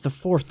because it's the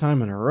 4th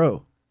time in a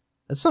row.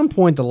 At some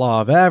point, the law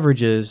of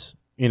averages,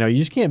 you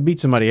just can't beat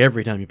somebody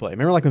every time you play.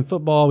 Remember, like in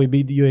football, we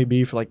beat the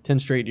UAB for like 10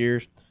 straight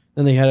years.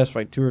 Then they had us for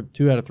like two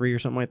out of 3 or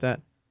something like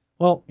that.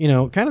 Well,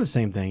 kind of the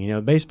same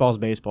thing. Baseball's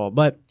baseball.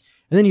 But,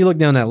 and then you look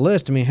down that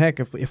list. Heck,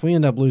 if we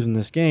end up losing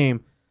this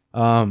game,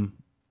 having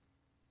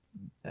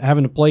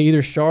to play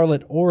either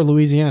Charlotte or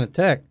Louisiana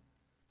Tech,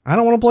 I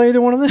don't want to play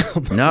either one of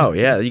them. No,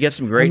 yeah, you got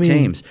some great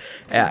teams.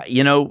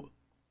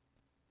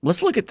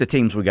 Let's look at the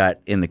teams we got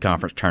in the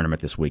conference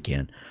tournament this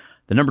weekend.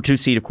 The number 2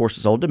 seed, of course,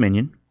 is Old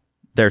Dominion.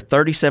 They're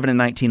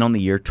 37-19 on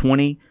the year,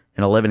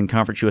 20-11 in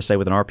Conference USA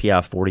with an RPI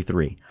of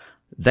 43.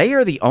 They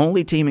are the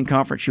only team in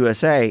Conference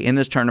USA in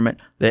this tournament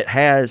that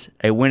has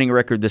a winning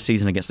record this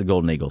season against the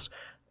Golden Eagles.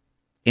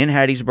 In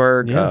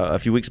Hattiesburg, a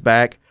few weeks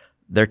back,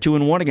 they're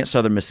 2-1 against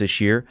Southern Miss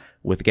this year,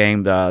 with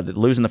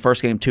losing the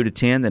first game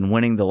 2-10, then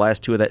winning the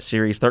last 2 of that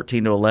series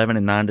 13-11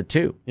 and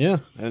 9-2. Yeah,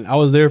 and I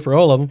was there for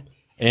all of them,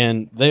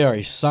 and they are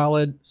a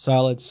solid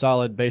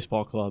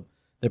baseball club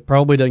that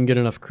probably doesn't get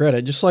enough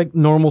credit, just like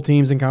normal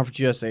teams in Conference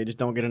USA just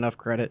don't get enough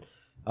credit.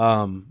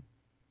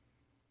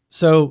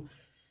 So,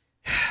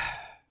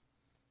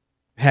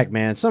 heck,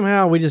 man,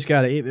 somehow we just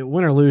got to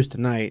win or lose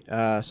tonight.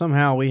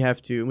 Somehow we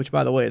have to, which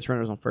by the way, it's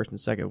runners on first and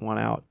second, 1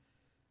 out.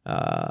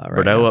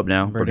 Bordeaux up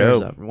now.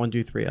 Bordeaux's up. 1,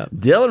 2, 3 up.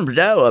 Dylan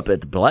Bordeaux up at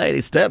the plate.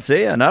 He steps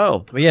in.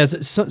 Oh, but yeah,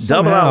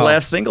 double out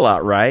left, single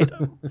out right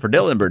for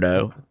Dylan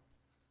Bordeaux.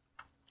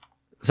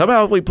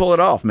 Somehow we pull it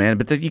off, man.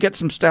 But you got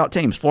some stout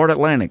teams. Florida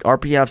Atlantic,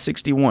 RPI of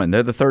 61.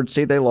 They're the 3rd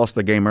seed. They lost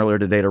the game earlier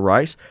today to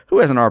Rice, who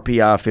has an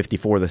RPI of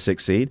 54, the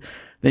 6th seed.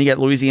 Then you got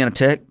Louisiana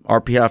Tech,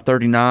 RPI of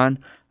 39.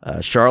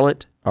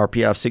 Charlotte,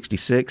 RPI of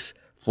 66.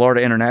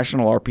 Florida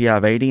International, RPI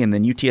of 80. And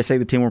then UTSA,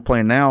 the team we're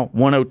playing now,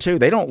 102.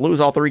 They don't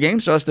lose all 3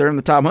 games to us. They're in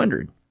the top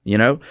 100,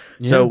 Yeah.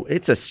 So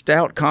it's a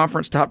stout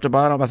conference top to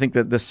bottom. I think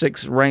that the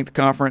 6th ranked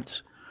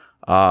conference.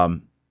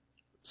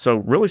 So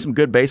really some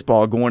good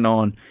baseball going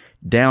on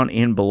down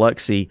in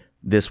Biloxi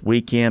this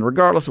weekend.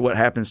 Regardless of what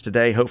happens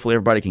today, hopefully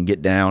everybody can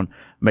get down,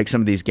 make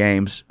some of these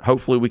games.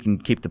 Hopefully we can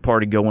keep the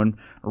party going,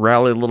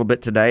 rally a little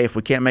bit today. If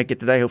we can't make it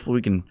today, hopefully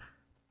we can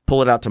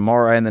pull it out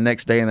tomorrow and the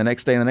next day and the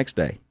next day and the next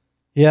day.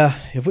 Yeah,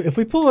 if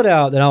we pull it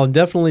out, then I'll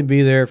definitely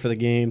be there for the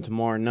game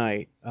tomorrow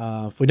night.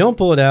 If we don't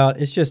pull it out,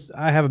 it's just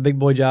I have a big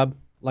boy job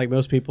like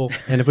most people,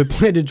 and if we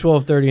played at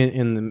 12:30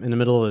 in the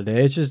middle of the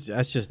day,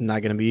 that's just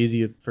not going to be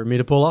easy for me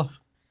to pull off.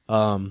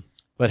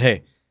 But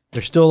hey,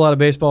 there's still a lot of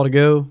baseball to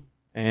go,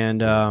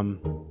 and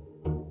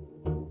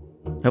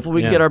hopefully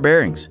we can get our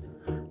bearings.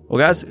 Well,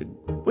 guys,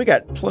 we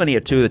got plenty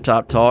of 2 of the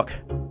Top talk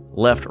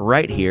left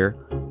right here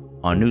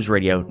on News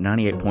Radio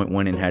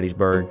 98.1 in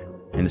Hattiesburg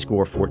and the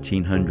score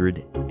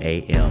 1400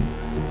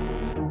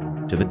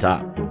 AM. To the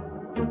top.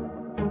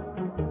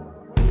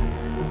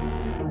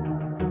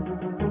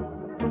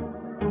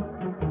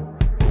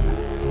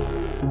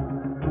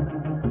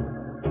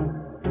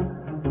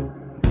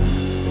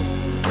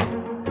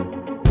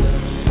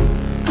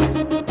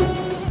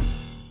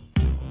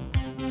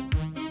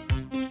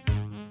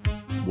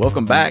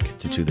 Welcome back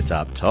to the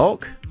Top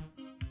Talk,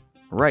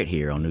 right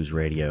here on News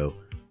Radio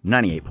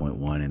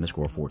 98.1 and the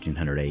score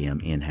 1400 AM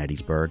in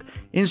Hattiesburg.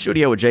 In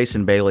studio with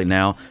Jason Bailey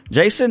now.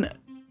 Jason,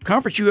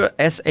 Conference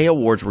USA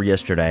Awards were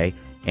yesterday,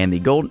 and the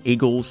Golden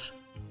Eagles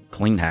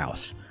cleaned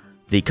house.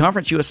 The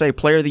Conference USA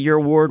Player of the Year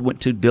award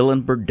went to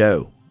Dylan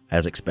Bordeaux,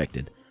 as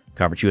expected.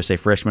 Conference USA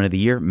Freshman of the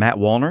Year, Matt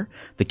Wallner.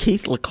 The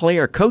Keith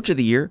LeClaire Coach of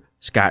the Year,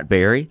 Scott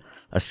Berry.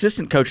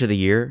 Assistant Coach of the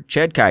Year,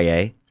 Chad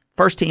Kaye.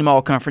 First Team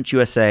All-Conference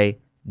USA,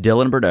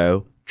 Dylan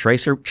Bordeaux,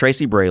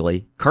 Tracy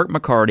Braley, Kirk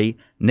McCarty,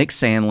 Nick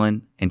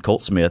Sandlin, and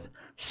Colt Smith.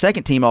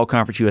 Second Team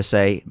All-Conference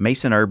USA,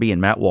 Mason Irby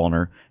and Matt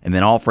Wallner. And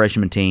then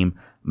All-Freshman Team,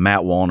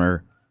 Matt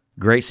Wallner.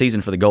 Great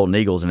season for the Golden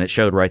Eagles, and it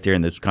showed right there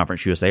in those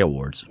Conference USA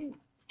Awards.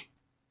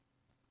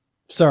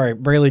 Sorry,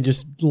 Braley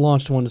just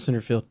launched one to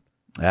center field.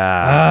 It's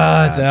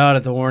out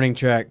at the warning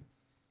track.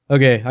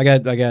 Okay, I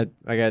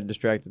got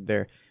distracted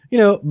there.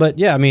 But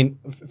yeah, I mean,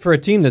 for a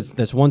team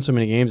that's won so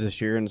many games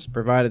this year and has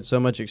provided so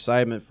much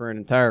excitement for an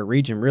entire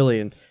region, really,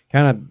 and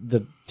kind of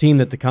the team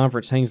that the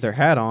conference hangs their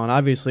hat on.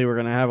 Obviously, we're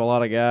going to have a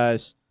lot of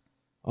guys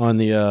on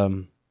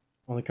the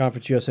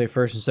Conference USA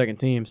first and second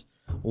teams.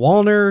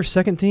 Wallner,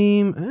 second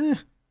team,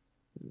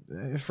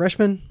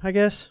 freshman, I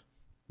guess.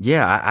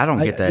 Yeah, I don't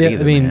get that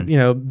either. I mean,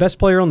 man. Best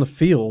player on the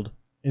field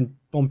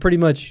on pretty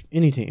much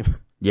any team.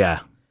 Yeah,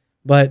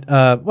 but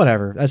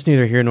whatever. That's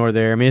neither here nor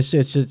there. I mean,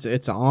 it's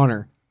an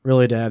honor,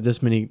 really, to have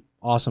this many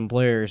awesome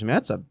players. I mean,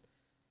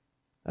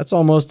 that's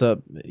almost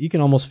you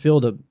can almost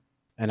field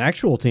an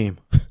actual team.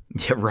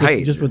 Yeah,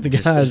 right. Just with the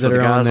guys that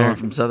are on there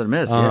from Southern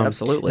Miss. Yeah,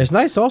 absolutely. It's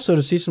nice also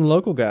to see some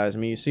local guys. I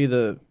mean, you see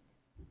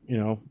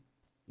you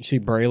see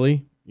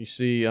Braley, you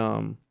see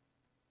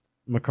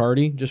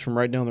McCarty just from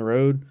right down the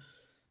road.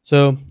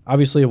 So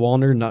obviously a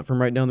Wallner, not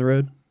from right down the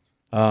road.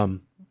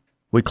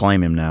 We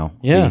claim him now.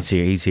 Yeah,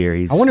 he's here.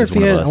 I wonder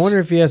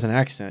if he has an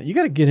accent. You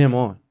got to get him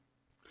on.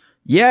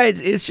 Yeah,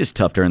 it's just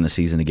tough during the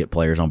season to get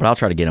players on, but I'll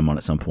try to get him on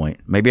at some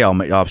point. Maybe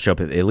I'll show up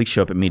at least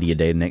show up at media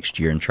day next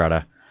year and try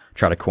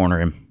to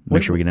corner him.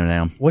 Make sure we get him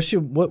down.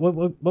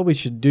 What we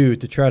should do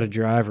to try to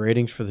drive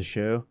ratings for the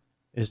show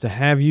is to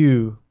have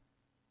you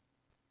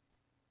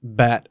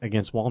bat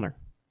against Wallner.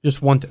 Just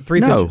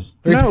three pitches.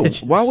 Three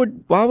pitches. Why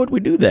would we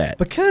do that?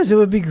 Because it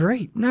would be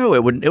great. No,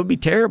 it would be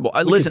terrible.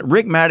 Listen,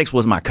 Rick Maddox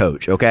was my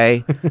coach.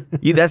 Okay,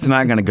 that's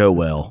not going to go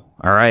well.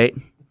 All right.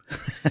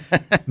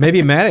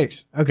 Maybe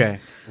Maddox. Okay,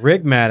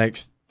 Rick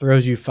Maddox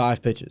throws you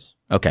 5 pitches.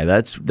 Okay,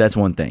 that's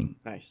one thing.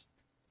 Nice.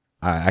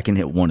 I can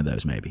hit one of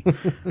those maybe.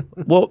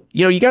 Well,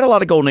 you got a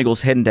lot of Golden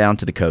Eagles heading down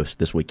to the coast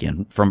this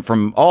weekend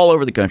from all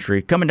over the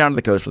country, coming down to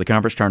the coast for the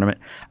conference tournament.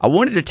 I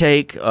wanted to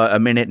take a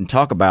minute and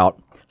talk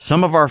about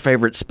some of our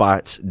favorite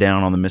spots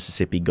down on the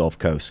Mississippi Gulf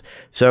Coast.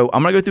 So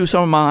I'm going to go through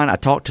some of mine. I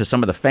talked to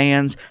some of the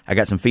fans. I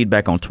got some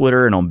feedback on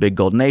Twitter and on Big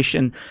Gold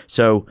Nation.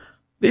 So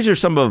these are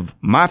some of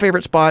my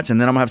favorite spots,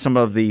 and then I'm going to have some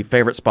of the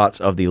favorite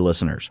spots of the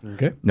listeners.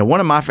 Okay. Now, one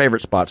of my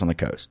favorite spots on the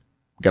coast,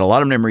 got a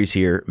lot of memories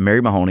here,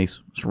 Mary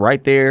Mahoney's. It's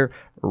right there,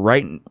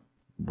 right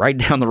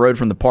down the road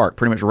from the park,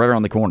 pretty much right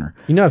around the corner.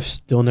 I've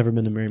still never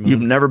been to Mary Mahoney's.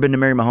 You've never been to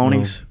Mary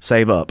Mahoney's? No.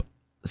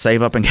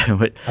 Save up and go.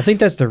 I think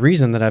that's the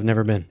reason that I've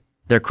never been.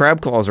 Their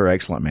crab claws are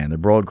excellent, man. Their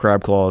broiled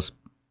crab claws,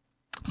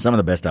 some of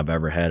the best I've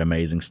ever had.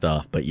 Amazing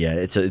stuff. But yeah,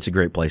 it's a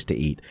great place to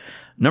eat.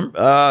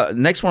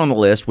 Next one on the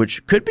list,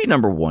 which could be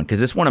number one,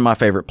 because it's one of my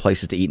favorite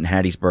places to eat in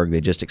Hattiesburg.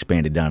 They just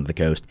expanded down to the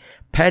coast.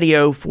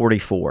 Patio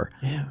 44.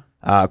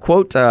 Yeah.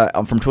 Quote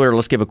from Twitter.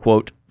 Let's give a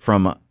quote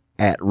from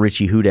at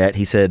Richie Houdat.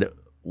 He said,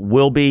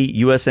 "Will be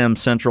USM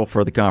Central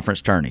for the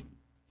conference tourney."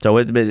 So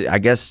I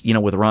guess,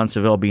 with Ron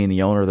Seville being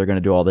the owner, they're going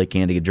to do all they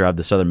can to drive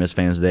the Southern Miss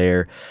fans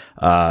there.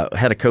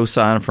 Had a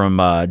cosign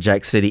from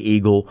Jack City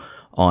Eagle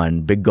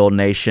on Big Gold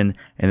Nation.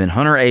 And then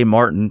Hunter A.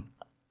 Martin,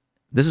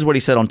 this is what he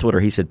said on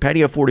Twitter. He said,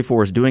 Patio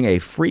 44 is doing a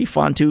free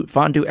fondue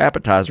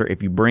appetizer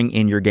if you bring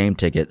in your game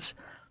tickets.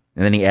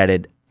 And then he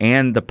added,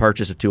 and the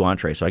purchase of 2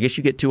 entrees. So I guess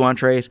you get 2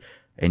 entrees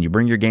and you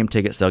bring your game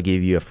tickets, they'll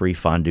give you a free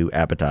fondue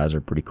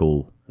appetizer. Pretty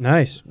cool.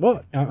 Nice.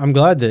 Well, I'm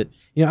glad that,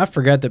 I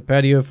forgot that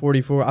Patio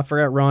 44, I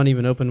forgot Ron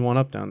even opened one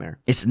up down there.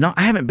 It's not,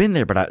 I haven't been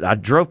there, but I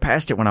drove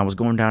past it when I was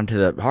going down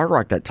to the Hard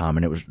Rock that time,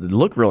 and it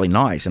looked really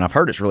nice, and I've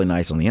heard it's really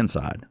nice on the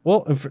inside.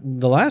 Well,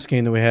 the last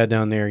game that we had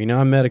down there,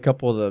 I met a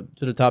couple of the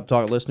To the Top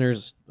Talk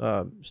listeners,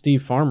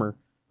 Steve Farmer.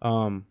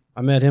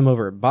 I met him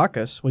over at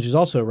Bacchus, which is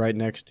also right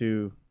next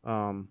to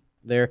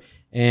there,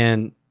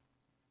 and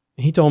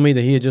he told me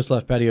that he had just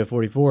left Patio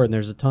 44, and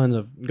there's a ton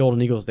of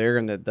Golden Eagles there,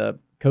 and that the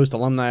Coast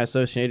Alumni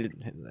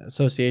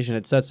Association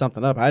had set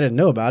something up. I didn't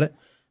know about it,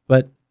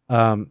 but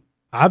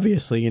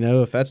obviously,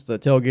 if that's the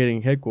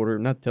tailgating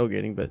headquarters, not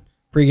tailgating, but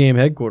pregame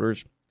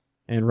headquarters,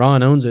 and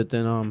Ron owns it,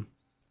 then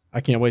I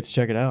can't wait to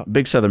check it out.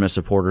 Big Southern Miss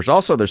supporters.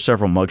 Also, there's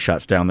several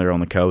mugshots down there on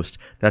the coast.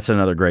 That's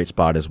another great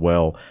spot as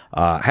well.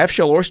 Half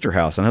Shell Oyster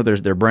House. I know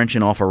they're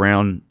branching off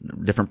around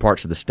different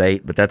parts of the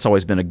state, but that's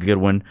always been a good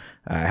one.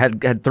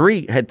 Had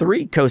three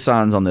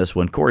cosigns on this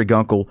one. Corey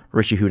Gunkel,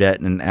 Richie Houdet,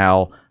 and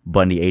Al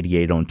Bundy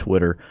 88 on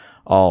Twitter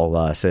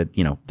all said,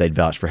 they'd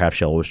vouch for Half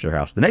Shell Oyster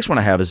House. The next one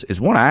I have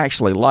is one I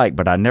actually like,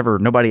 but I never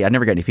got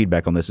any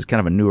feedback on this. It's kind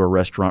of a newer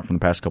restaurant from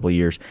the past couple of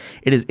years.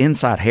 It is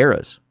inside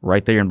Harrah's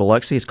right there in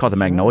Biloxi. It's called the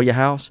Magnolia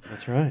House.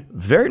 That's right.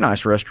 Very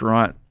nice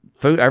restaurant.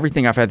 Food,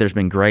 everything I've had there's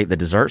been great. The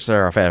desserts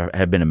there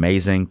have been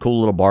amazing. Cool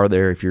little bar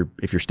there. If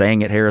you're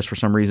staying at Harrah's for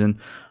some reason,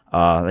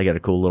 they got a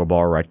cool little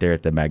bar right there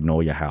at the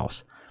Magnolia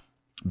House.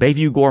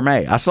 Bayview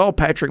Gourmet. I saw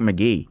Patrick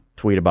McGee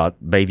tweet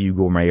about Bayview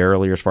Gourmet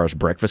earlier as far as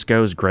breakfast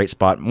goes. Great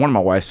spot. One of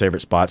my wife's favorite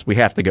spots. We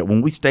have to go.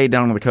 When we stay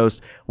down on the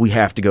coast, we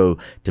have to go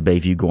to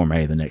Bayview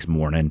Gourmet the next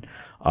morning.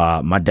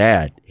 My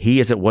dad, he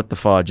is at What the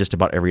Pho just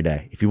about every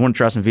day. If you want to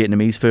try some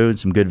Vietnamese food,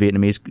 some good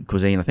Vietnamese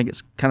cuisine, I think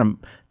it's kind of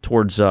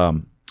towards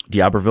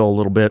D'Iberville a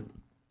little bit,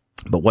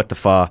 but What the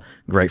Pho,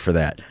 great for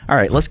that. All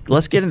right,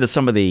 let's get into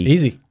some of the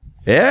Easy.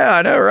 Yeah,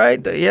 I know,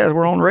 right? Yeah,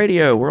 we're on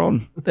radio. We're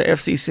on the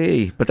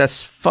FCC, but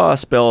that's pho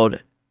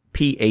spelled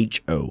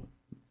PHO.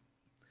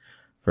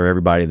 For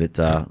everybody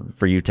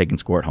for you taking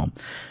score at home.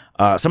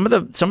 Some of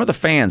the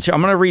fans here,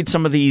 I'm going to read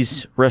some of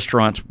these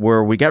restaurants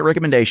where we got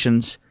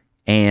recommendations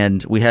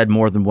and we had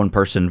more than one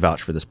person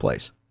vouch for this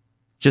place.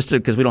 Just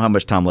because we don't have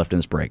much time left in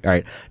this break. All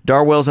right.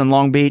 Darwell's in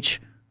Long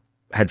Beach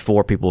had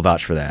 4 people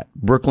vouch for that.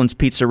 Brooklyn's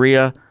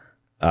Pizzeria,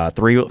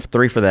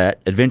 3 for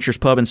that. Adventures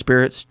Pub and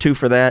Spirits, 2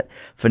 for that.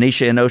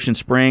 Phoenicia in Ocean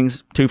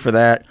Springs, 2 for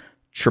that.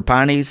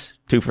 Trapani's,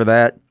 2 for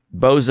that.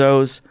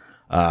 Bozo's,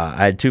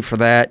 I had 2 for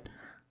that.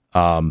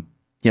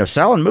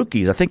 Sal and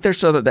Mookie's, I think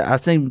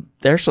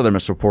they're Southern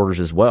Miss supporters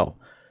as well.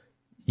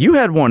 You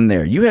had one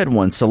there. You had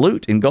one.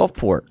 Salute in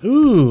Gulfport.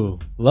 Ooh,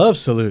 love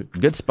Salute.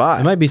 Good spot.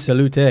 It might be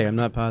Salute. I'm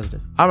not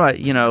positive. I'm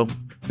not,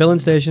 Filling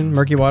Station,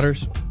 Murky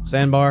Waters,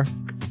 Sandbar.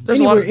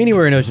 There's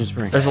anywhere in Ocean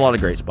Springs. There's a lot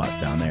of great spots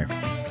down there.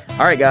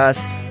 All right,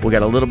 guys, we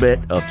got a little bit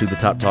of To the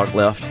Top Talk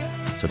left,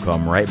 so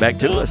come right back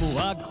to us.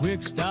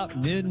 Quick stop,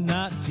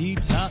 midnight tea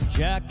top,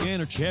 Jack in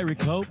a cherry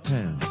coke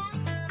town.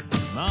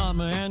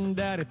 Mama and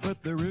Daddy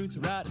put the roots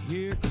right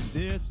here, 'cause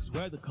this is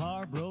where the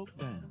car broke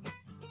down.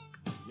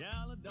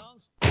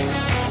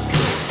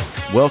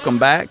 Welcome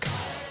back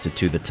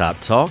to the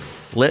Top Talk.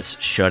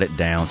 Let's shut it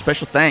down.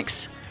 Special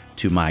thanks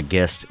to my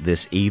guest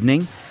this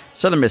evening,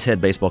 Southern Miss head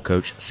baseball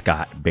coach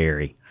Scott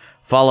Berry.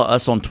 Follow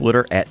us on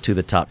Twitter at To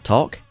The Top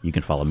Talk. You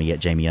can follow me at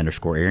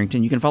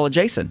Jamie_Arrington. You can follow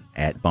Jason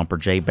at Bumper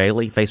J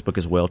Bailey. Facebook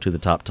as well, To The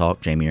Top Talk,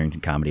 Jamie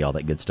Arrington Comedy, all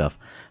that good stuff.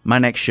 My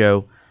next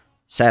show,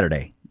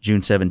 Saturday,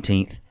 June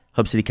 17th.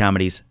 Hub City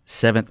Comedy's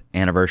 7th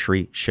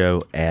anniversary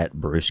show at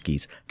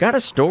Brewski's. Got a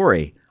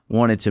story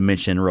wanted to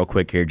mention real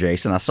quick here,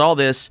 Jason. I saw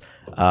this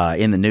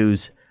in the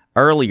news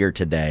earlier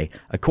today.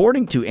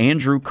 According to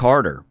Andrew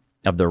Carter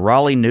of the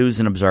Raleigh News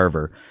and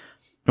Observer,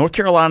 North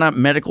Carolina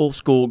Medical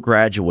School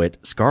graduate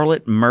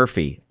Scarlett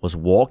Murphy was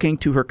walking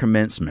to her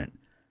commencement.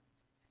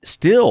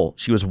 Still,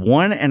 she was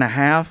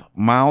 1.5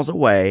 miles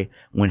away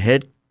when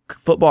head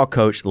football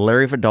coach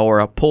Larry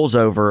Fedora pulls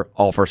over,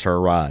 offers her a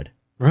ride.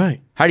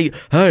 Right. How do you,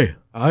 hey,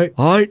 all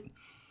right.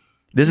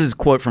 This is a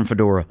quote from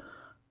Fedora.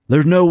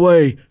 There's no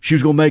way she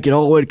was going to make it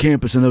all the way to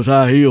campus in those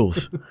high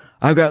heels.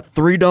 I've got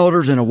 3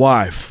 daughters and a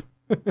wife.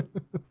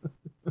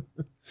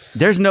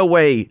 There's no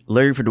way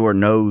Larry Fedora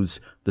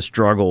knows the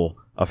struggle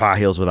of high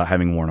heels without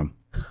having worn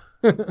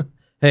them.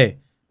 Hey,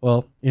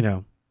 well,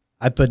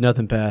 I put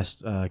nothing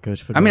past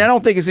Coach Fedora. I mean, I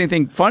don't think it's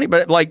anything funny,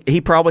 but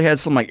he probably had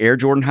some Air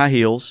Jordan high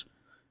heels.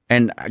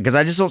 And because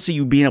I just don't see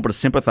you being able to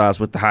sympathize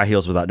with the high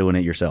heels without doing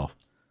it yourself.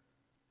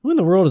 Who in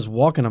the world is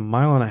walking 1.5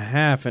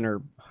 miles in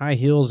her high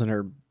heels and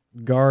her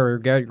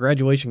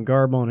graduation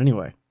garb on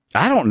anyway?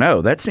 I don't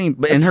know. That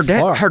seemed, and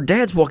her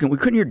dad's walking.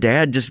 Couldn't your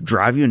dad just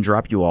drive you and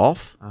drop you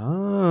off?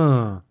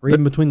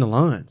 Reading between the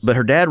lines. But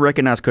her dad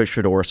recognized Coach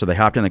Fedora, so they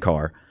hopped in the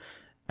car.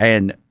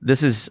 And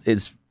this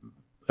is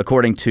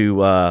according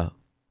to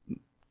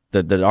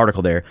the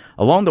article there.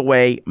 Along the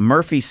way,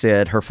 Murphy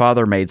said her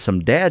father made some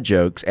dad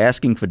jokes,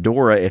 asking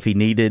Fedora if he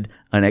needed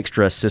an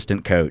extra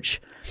assistant coach.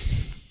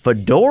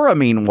 Fedora,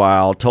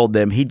 meanwhile, told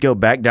them he'd go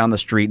back down the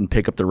street and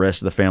pick up the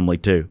rest of the family,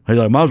 too. He's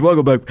like, might as well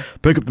go back,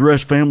 pick up the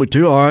rest of the family,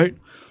 too, all right?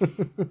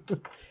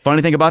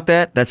 Funny thing about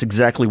that, that's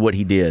exactly what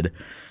he did.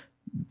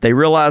 They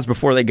realized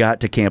before they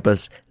got to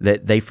campus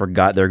that they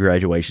forgot their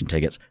graduation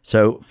tickets.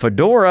 So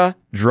Fedora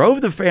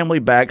drove the family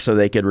back so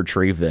they could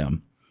retrieve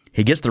them.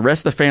 He gets the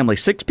rest of the family,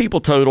 6 people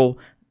total,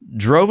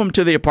 drove them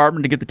to the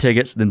apartment to get the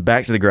tickets, then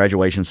back to the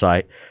graduation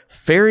site,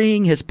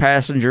 ferrying his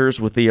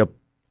passengers with the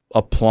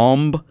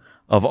aplomb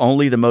of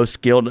only the most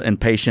skilled and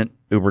patient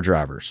Uber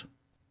drivers.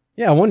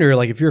 Yeah, I wonder,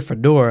 if you're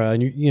Fedora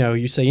and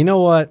you say, you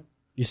know what,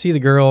 you see the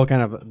girl,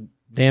 kind of a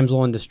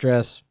damsel in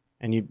distress,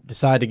 and you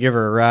decide to give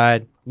her a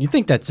ride. You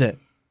think that's it.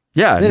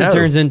 Yeah, then it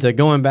turns into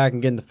going back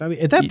and getting the family.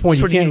 At that point,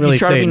 you can't really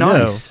say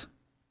no.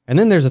 And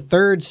then there's a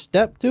third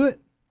step to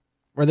it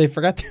where they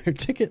forgot their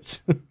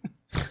tickets.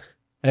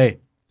 Hey,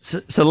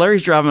 So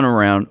Larry's driving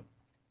around.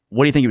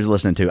 What do you think he was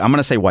listening to? I'm going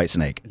to say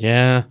Whitesnake.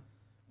 Yeah.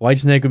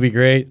 Whitesnake would be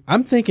great.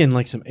 I'm thinking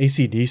like some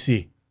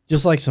AC/DC.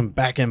 Just like some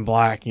Back in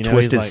Black. You know,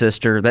 Twisted like,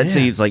 Sister. That Yeah.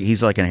 seems like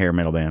he's like a hair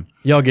metal band.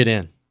 Y'all get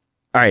in.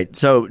 All right,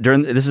 so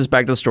this is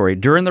back to the story.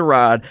 During the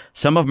ride,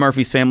 some of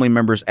Murphy's family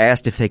members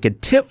asked if they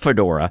could tip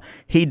Fedora.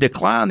 He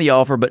declined the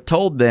offer, but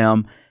told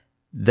them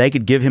they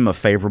could give him a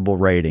favorable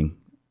rating.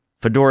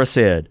 Fedora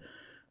said,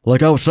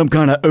 "Like I was some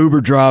kind of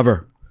Uber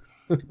driver,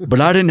 but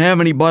I didn't have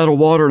any bottled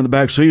water in the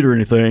back seat or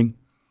anything."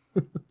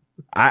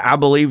 I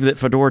believe that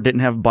Fedora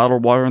didn't have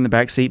bottled water in the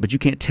back seat, but you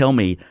can't tell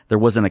me there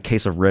wasn't a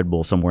case of Red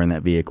Bull somewhere in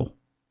that vehicle.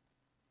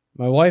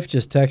 My wife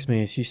just texted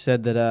me. She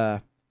said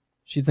that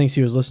she thinks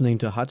he was listening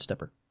to Hot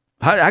Stepper.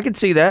 I could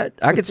see that.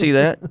 I could see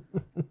that.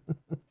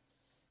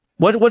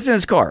 What's in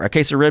his car? A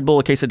case of Red Bull,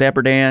 a case of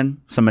Dapper Dan,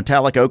 some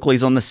metallic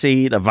Oakleys on the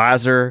seat, a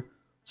visor,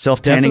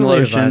 self-tanning Definitely a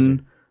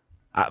lotion.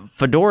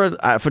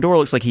 Fedora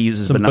looks like he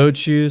uses Some boat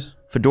shoes.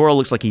 Fedora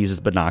looks like he uses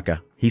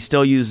Banaka. He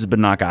still uses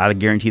Banaka. I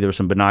guarantee there was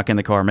some Banaka in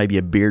the car, maybe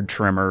a beard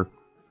trimmer.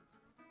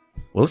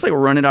 Well, looks like we're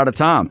running out of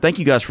time. Thank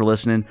you guys for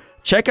listening.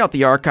 Check out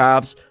the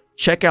archives.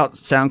 Check out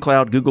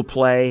SoundCloud, Google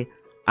Play,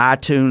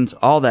 iTunes,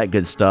 all that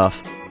good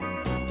stuff.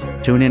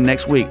 Tune in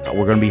next week.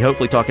 We're going to be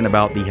hopefully talking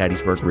about the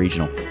Hattiesburg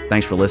Regional.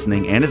 Thanks for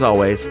listening. And as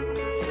always,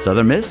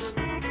 Southern Miss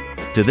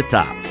to the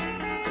top.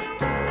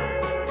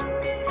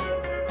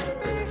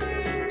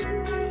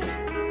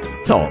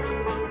 Talk